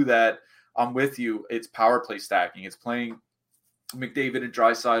I do that, I'm with you. It's power play stacking. It's playing McDavid and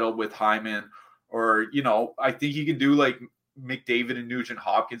Draisaitl with Hyman, or, I think you can do like McDavid and Nugent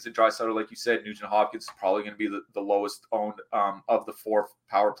Hopkins and Draisaitl. Like you said, Nugent Hopkins is probably going to be the lowest owned of the 4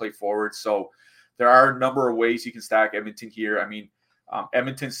 power play forwards. So there are a number of ways you can stack Edmonton here. I mean,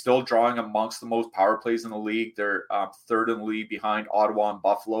 Edmonton's still drawing amongst the most power plays in the league. They're third in the league behind Ottawa and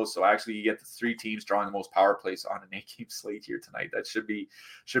Buffalo. So actually you get the 3 teams drawing the most power plays on an 8-game slate here tonight. That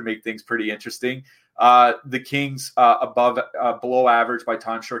should make things pretty interesting. The Kings below average by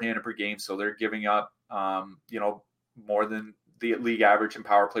time shorthanded per game. So they're giving up, more than the league average in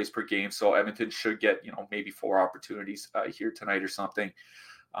power plays per game. So Edmonton should get, maybe 4 opportunities here tonight or something.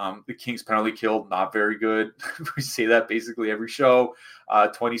 The Kings penalty kill, not very good. We say that basically every show.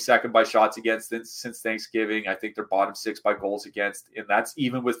 22nd by shots against since Thanksgiving. I think they're bottom 6 by goals against, and that's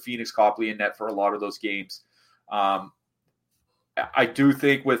even with Phoenix Copley in net for a lot of those games. I do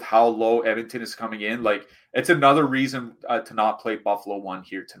think with how low Edmonton is coming in, like it's another reason to not play Buffalo 1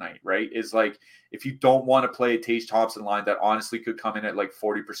 here tonight, right? Is like if you don't want to play a Tage Thompson line that honestly could come in at like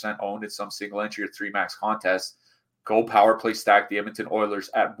 40% owned in some single entry or 3 max contests, go power play stack the Edmonton Oilers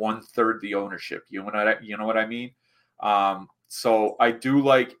at 1/3 the ownership. You know what I mean? So I do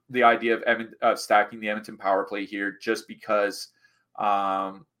like the idea of stacking the Edmonton power play here, just because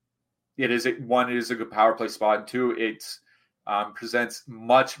it is a good power play spot, and 2, it's presents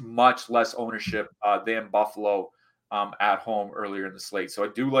much less ownership than Buffalo at home earlier in the slate. So I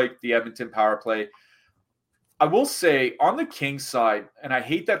do like the Edmonton power play. I will say on the Kings side, and I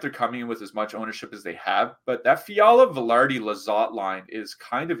hate that they're coming in with as much ownership as they have, but that Fiala-Velarde-Lizotte line is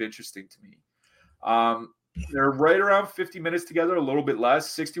kind of interesting to me. They're right around 50 minutes together, a little bit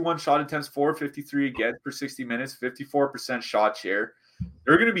less. 61 shot attempts for, 53 against per 60 minutes, 54% shot share.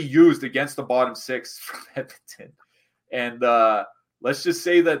 They're going to be used against the bottom 6 from Edmonton. And let's just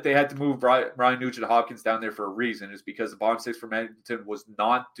say that they had to move Ryan Nugent-Hopkins down there for a reason, is because the bottom 6 from Edmonton was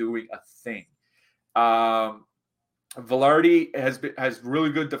not doing a thing. Velarde has really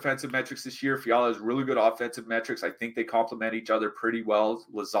good defensive metrics this year. Fiala has really good offensive metrics. I think they complement each other pretty well.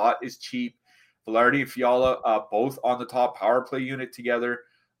 Lizotte is cheap. Velarde and Fiala both on the top power play unit together.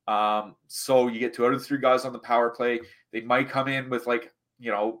 So you get 2 out of the 3 guys on the power play. They might come in with 8,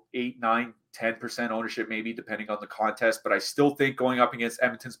 9, 10% ownership, maybe depending on the contest. But I still think going up against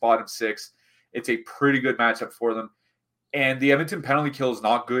Edmonton's bottom 6, it's a pretty good matchup for them. And the Edmonton penalty kill is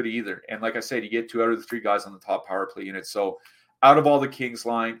not good either. And like I said, you get 2 out of the 3 guys on the top power play unit. So out of all the Kings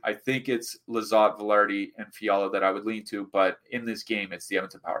line, I think it's Lizotte, Velarde, and Fiala that I would lean to. But in this game, it's the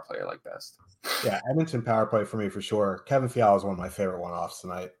Edmonton power play I like best. Yeah, Edmonton power play for me for sure. Kevin Fiala is one of my favorite one-offs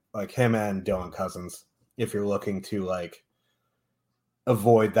tonight. Like him and Dylan Cousins, if you're looking to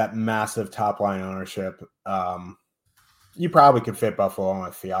avoid that massive top line ownership. You probably could fit Buffalo on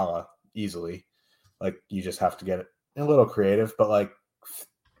with Fiala easily. You just have to get a little creative, but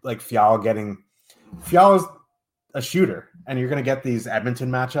Fiala's a shooter, and you're going to get these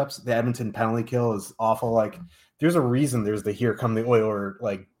Edmonton matchups. The Edmonton penalty kill is awful. There's a reason there's the "Here Come the Oiler"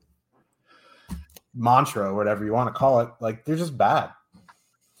 mantra or whatever you want to call it. They're just bad.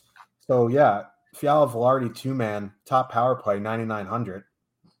 So yeah, Fiala Velarde 2-man top power play 9,900.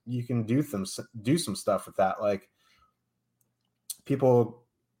 You can do some stuff with that. People,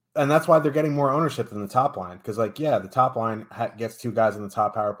 and that's why they're getting more ownership than the top line, because the top line gets 2 guys in the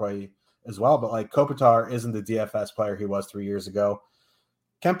top power play as well. But Kopitar isn't the DFS player he was 3 years ago.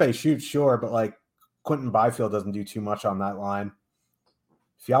 Kempe shoots, sure, but Quentin Byfield doesn't do too much on that line.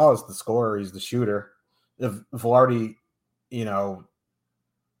 Fiala's the scorer, he's the shooter. If Velarde,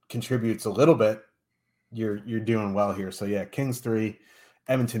 contributes a little bit, you're doing well here. So yeah, Kings 3,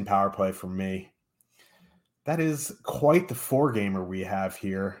 Edmonton power play for me. That is quite the 4-gamer we have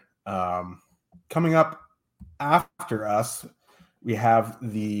here. Coming up after us, we have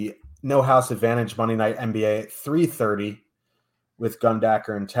the No House Advantage Monday Night NBA at 3:30 with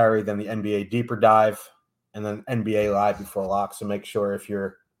Gundacker and Terry, then the NBA Deeper Dive, and then NBA Live before lock. So make sure if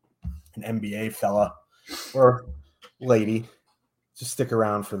you're an NBA fella or lady, just stick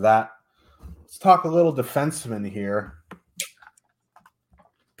around for that. Let's talk a little defenseman here.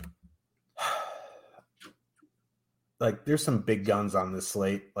 There's some big guns on this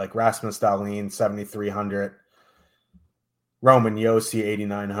slate, Rasmus Dahlin, 7,300, Roman Josi,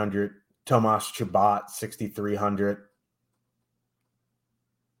 8,900, Tomas Chabot, 6,300.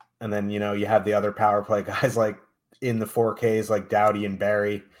 And then, you have the other power play guys in the 4Ks like Doughty and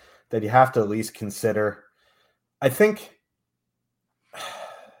Barry that you have to at least consider. I think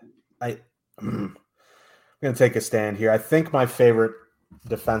going to take a stand here. I think my favorite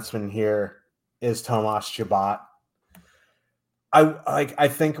defenseman here is Tomas Chabot. I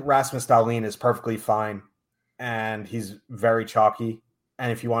think Rasmus Dahlin is perfectly fine, and he's very chalky.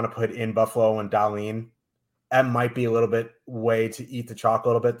 And if you want to put in Buffalo and Dahlin, that might be a little bit way to eat the chalk a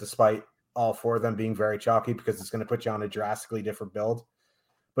little bit, despite all four of them being very chalky, because it's going to put you on a drastically different build.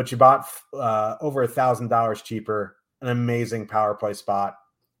 But Chabot, over $1,000 cheaper, an amazing power play spot.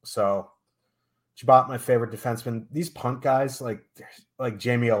 So Chabot, my favorite defenseman. These punt guys like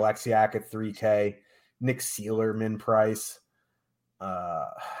Jamie Alexiak at $3K, Nick Seeler min price.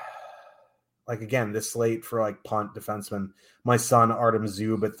 Again, this slate for like punt defenseman. My son Artem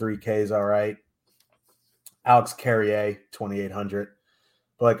Zub at $3K is all right. Alex Carrier, 2,800.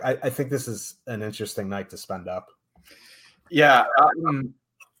 But I think this is an interesting night to spend up. Yeah.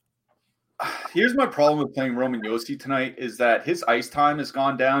 Here's my problem with playing Roman Josi tonight is that his ice time has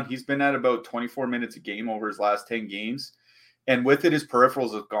gone down. He's been at about 24 minutes a game over his last 10 games. And with it, his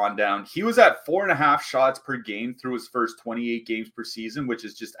peripherals have gone down. He was at 4.5 shots per game through his first 28 games per season, which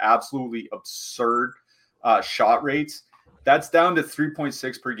is just absolutely absurd shot rates. That's down to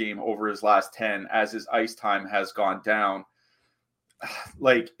 3.6 per game over his last 10 as his ice time has gone down.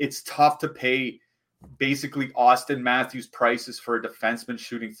 It's tough to pay basically Austin Matthews prices for a defenseman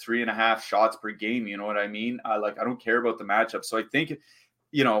shooting 3.5 shots per game. You know what I mean? I don't care about the matchup. So I think,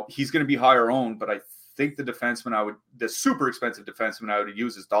 he's going to be higher owned, but I think the super expensive defenseman I would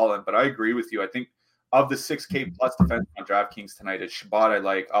use is Dahlin. But I agree with you. I think of the 6K plus defenseman on DraftKings tonight, it's Chabot I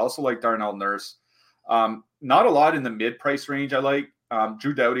like. I also like Darnell Nurse. Not a lot in the mid-price range I like.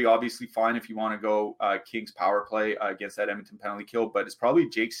 Drew Doughty, obviously fine if you want to go Kings power play against that Edmonton penalty kill, but it's probably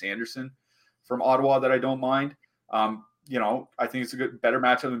Jake Sanderson from Ottawa that I don't mind. I think it's a better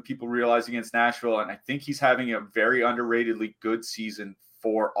matchup than people realize against Nashville, and I think he's having a very underratedly good season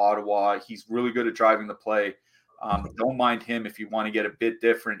for Ottawa. He's really good at driving the play. Don't mind him if you want to get a bit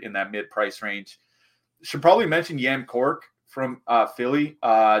different in that mid-price range. Should probably mention Yam Cork from Philly.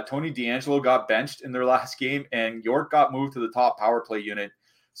 Tony DeAngelo got benched in their last game, and York got moved to the top power play unit.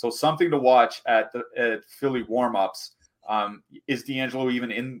 So something to watch at Philly warm-ups. Is DeAngelo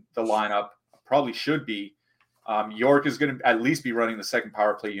even in the lineup? Probably should be. York is going to at least be running the second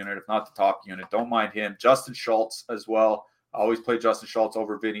power play unit, if not the top unit. Don't mind him. Justin Schultz as well. I always play Justin Schultz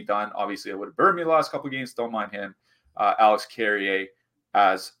over Vinny Dunn. Obviously, I would have burned me the last couple of games. Don't mind him. Alex Carrier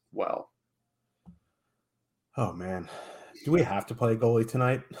as well. Oh, man. Do we have to play goalie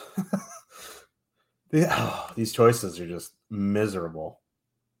tonight? These choices are just miserable.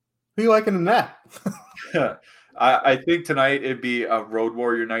 Who are you liking in that? I think tonight it'd be a road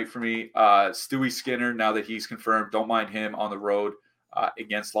warrior night for me. Stewie Skinner, now that he's confirmed, don't mind him on the road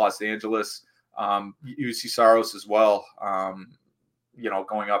against Los Angeles. UC Saros as well,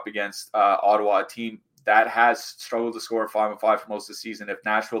 going up against Ottawa, a team that has struggled to score 5-5 for most of the season. If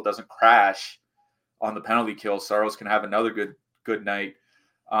Nashville doesn't crash on the penalty kill, Saros can have another good night.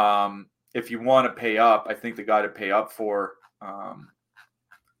 If you want to pay up, I think the guy to pay up for,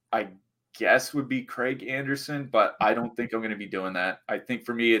 I guess would be Craig Anderson, but I don't think I'm going to be doing that. I think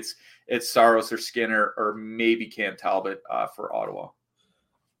for me, it's Saros or Skinner or maybe Cam Talbot for Ottawa.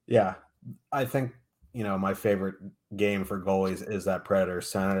 Yeah, I think, my favorite game for goalies is that Predators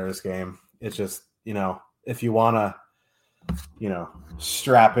Senators game. It's just, if you want to,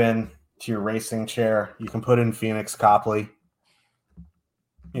 strap in to your racing chair, you can put in Phoenix Copley.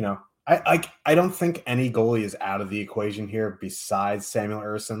 I don't think any goalie is out of the equation here besides Samuel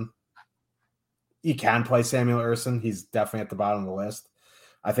Ersson. You can play Samuel Ersson. He's definitely at the bottom of the list.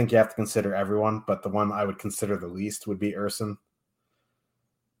 I think you have to consider everyone, but the one I would consider the least would be Ersson.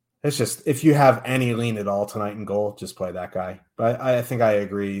 It's just, if you have any lean at all tonight in goal, just play that guy. But I think I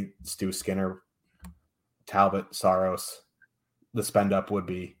agree, Stu Skinner, Talbot, Saros. The spend up would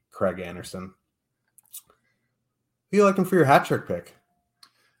be Craig Anderson. Who you looking for your hat trick pick?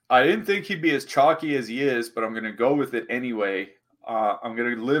 I didn't think he'd be as chalky as he is, but I'm going to go with it anyway. I'm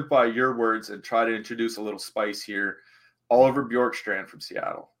going to live by your words and try to introduce a little spice here. Oliver Bjorkstrand from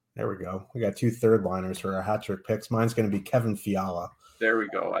Seattle. There we go. We got 2 third liners for our hat trick picks. Mine's going to be Kevin Fiala. There we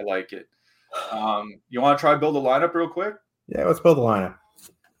go. I like it. You want to try build a lineup real quick? Yeah, let's build a lineup.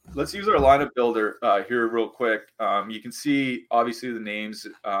 Let's use our lineup builder here real quick. You can see, obviously, the names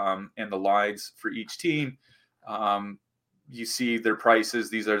and the lines for each team. You see their prices.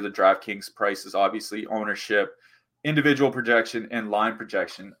 These are the DraftKings prices, obviously, ownership, individual projection, and line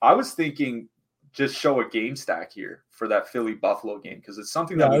projection. I was thinking just show a game stack here for that Philly-Buffalo game because it's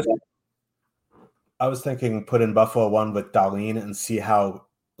something that I was thinking put in Buffalo 1 with Dahlin and see how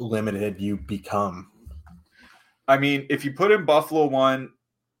limited you become. I mean, if you put in Buffalo 1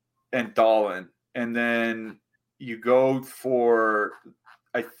 and Dahlin, And then you go for,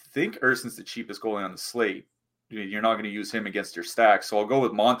 I think Urson's the cheapest goalie on the slate. You're not going to use him against your stack. So I'll go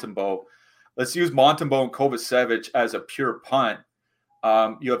with Montembeault. Let's use Montembeault and Kovacevic as a pure punt.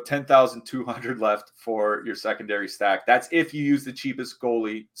 You have 10,200 left for your secondary stack. That's if you use the cheapest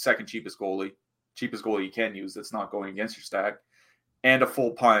goalie, second cheapest goalie you can use that's not going against your stack, and a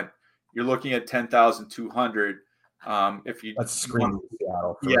full punt. You're looking at 10,200. If you let's scream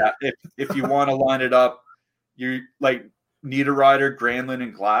Seattle. If you want to line it up, you like Niederreiter, Granlund,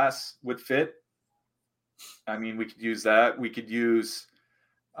 and Glass would fit. I mean, we could use that. We could use,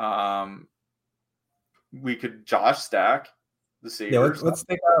 Josh stack the Sabres. Yeah, let's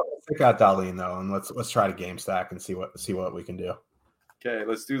take out Dahlin though, and let's try to game stack and see what we can do. Okay,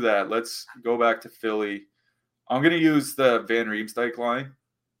 let's do that. Let's go back to Philly. I'm going to use the Van Riemsdyk line.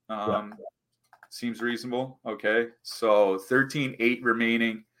 Seems reasonable. Okay, so 13-8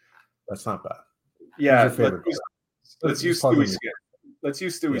 remaining. That's not bad. Yeah, let's use Stewie Skinner. Let's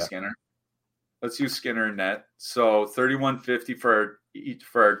use Stewie Skinner. Let's use Skinner and net. So 31.50 for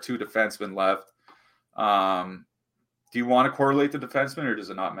our two defensemen left. Do you want to correlate the defenseman, or does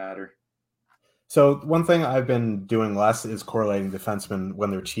it not matter? So one thing I've been doing less is correlating defensemen when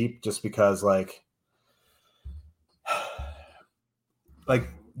they're cheap, just because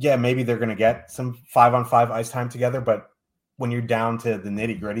yeah, maybe they're going to get some 5-on-5 ice time together, but when you're down to the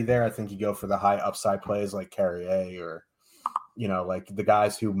nitty gritty there, I think you go for the high upside plays like Carrier or, like the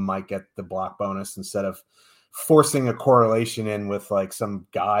guys who might get the block bonus instead of forcing a correlation in with like some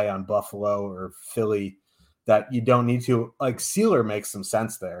guy on Buffalo or Philly that you don't need to. Like Sealer makes some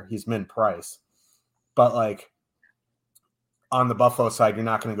sense there. He's min price. But like on the Buffalo side, you're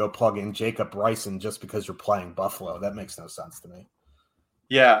not going to go plug in Jacob Bryson just because you're playing Buffalo. That makes no sense to me.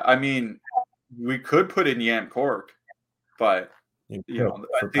 Yeah, I mean, we could put in Jan Kork, but I think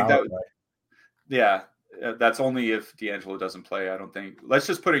that's only if D'Angelo doesn't play. I don't think. Let's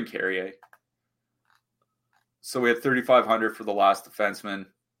just put in Carrier. So we had 3,500 for the last defenseman.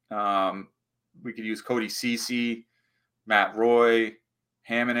 We could use Cody Ceci, Matt Roy,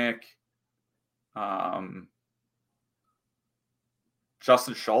 Hamonic,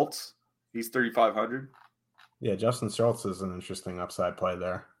 Justin Schultz. He's 3,500. Yeah, Justin Schultz is an interesting upside play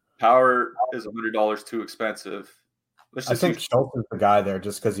there. Power is $100 too expensive. I think Schultz is the guy there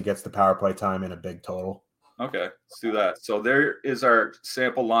just because he gets the power play time in a big total. Okay, let's do that. So there is our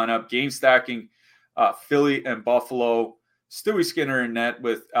sample lineup. Game stacking, Philly and Buffalo. Stewie Skinner in net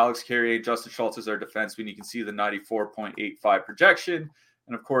with Alex Carrier. Justin Schultz as our defenseman. You can see the 94.85 projection.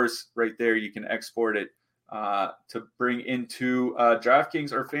 And, of course, right there you can export it to bring into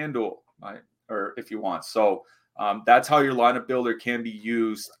DraftKings or FanDuel, or if you want. So that's how your lineup builder can be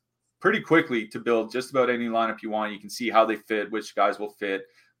used pretty quickly to build just about any lineup you want. You can see how they fit, which guys will fit,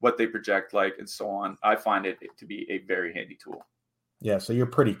 what they project like, and so on. I find it to be a very handy tool. Yeah, so you're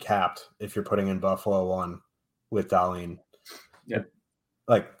pretty capped if you're putting in Buffalo 1 with Dahlin. Yeah.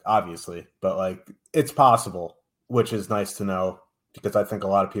 Like, obviously, but, like, it's possible, which is nice to know because I think a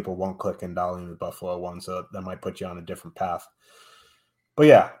lot of people won't click in Dahlin with Buffalo 1, so that might put you on a different path. But,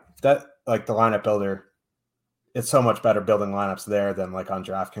 yeah, that, like, the lineup builder, it's so much better building lineups there than, like, on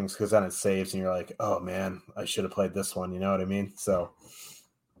DraftKings because then it saves and you're like, oh, man, I should have played this one. You know what I mean? So,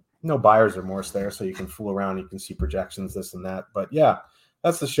 no buyer's remorse there, so you can fool around. You can see projections, this and that. But, yeah,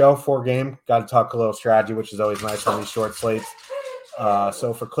 that's the show. 4 game. Got to talk a little strategy, which is always nice on these short slates.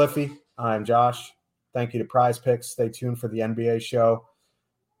 So for Cliffy, I'm Josh. Thank you to Prize Picks. Stay tuned for the NBA show.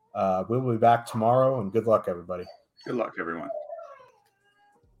 We will be back tomorrow, and good luck, everybody. Good luck, everyone.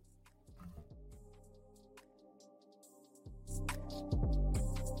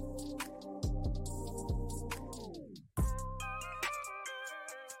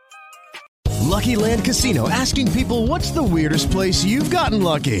 Lucky Land Casino, asking people, what's the weirdest place you've gotten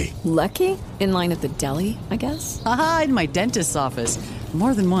lucky? Lucky? In line at the deli, I guess? Aha, in my dentist's office.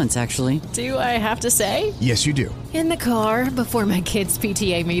 More than once, actually. Do I have to say? Yes, you do. In the car before my kids'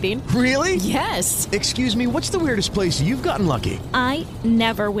 PTA meeting. Really? Yes. Excuse me, what's the weirdest place you've gotten lucky? I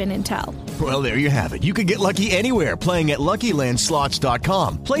never win and tell. Well, there you have it. You can get lucky anywhere, playing at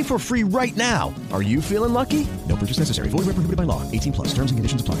LuckyLandSlots.com. Play for free right now. Are you feeling lucky? No purchase necessary. Void where prohibited by law. 18+. Terms and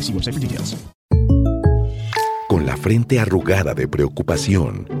conditions apply. See website for details. Con la frente arrugada de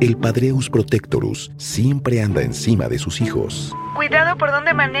preocupación, el Padreus Protectorus siempre anda encima de sus hijos. Cuidado por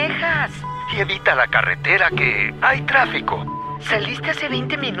donde manejas. Y evita la carretera que hay tráfico. Saliste hace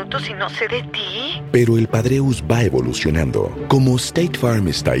 20 minutos y no sé de ti. Pero el Padreus va evolucionando. Como State Farm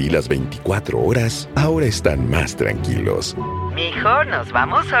está ahí las 24 horas, ahora están más tranquilos. Mijo, nos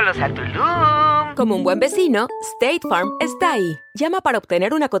vamos solos a Tulum. Como un buen vecino, State Farm está ahí. Llama para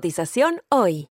obtener una cotización hoy.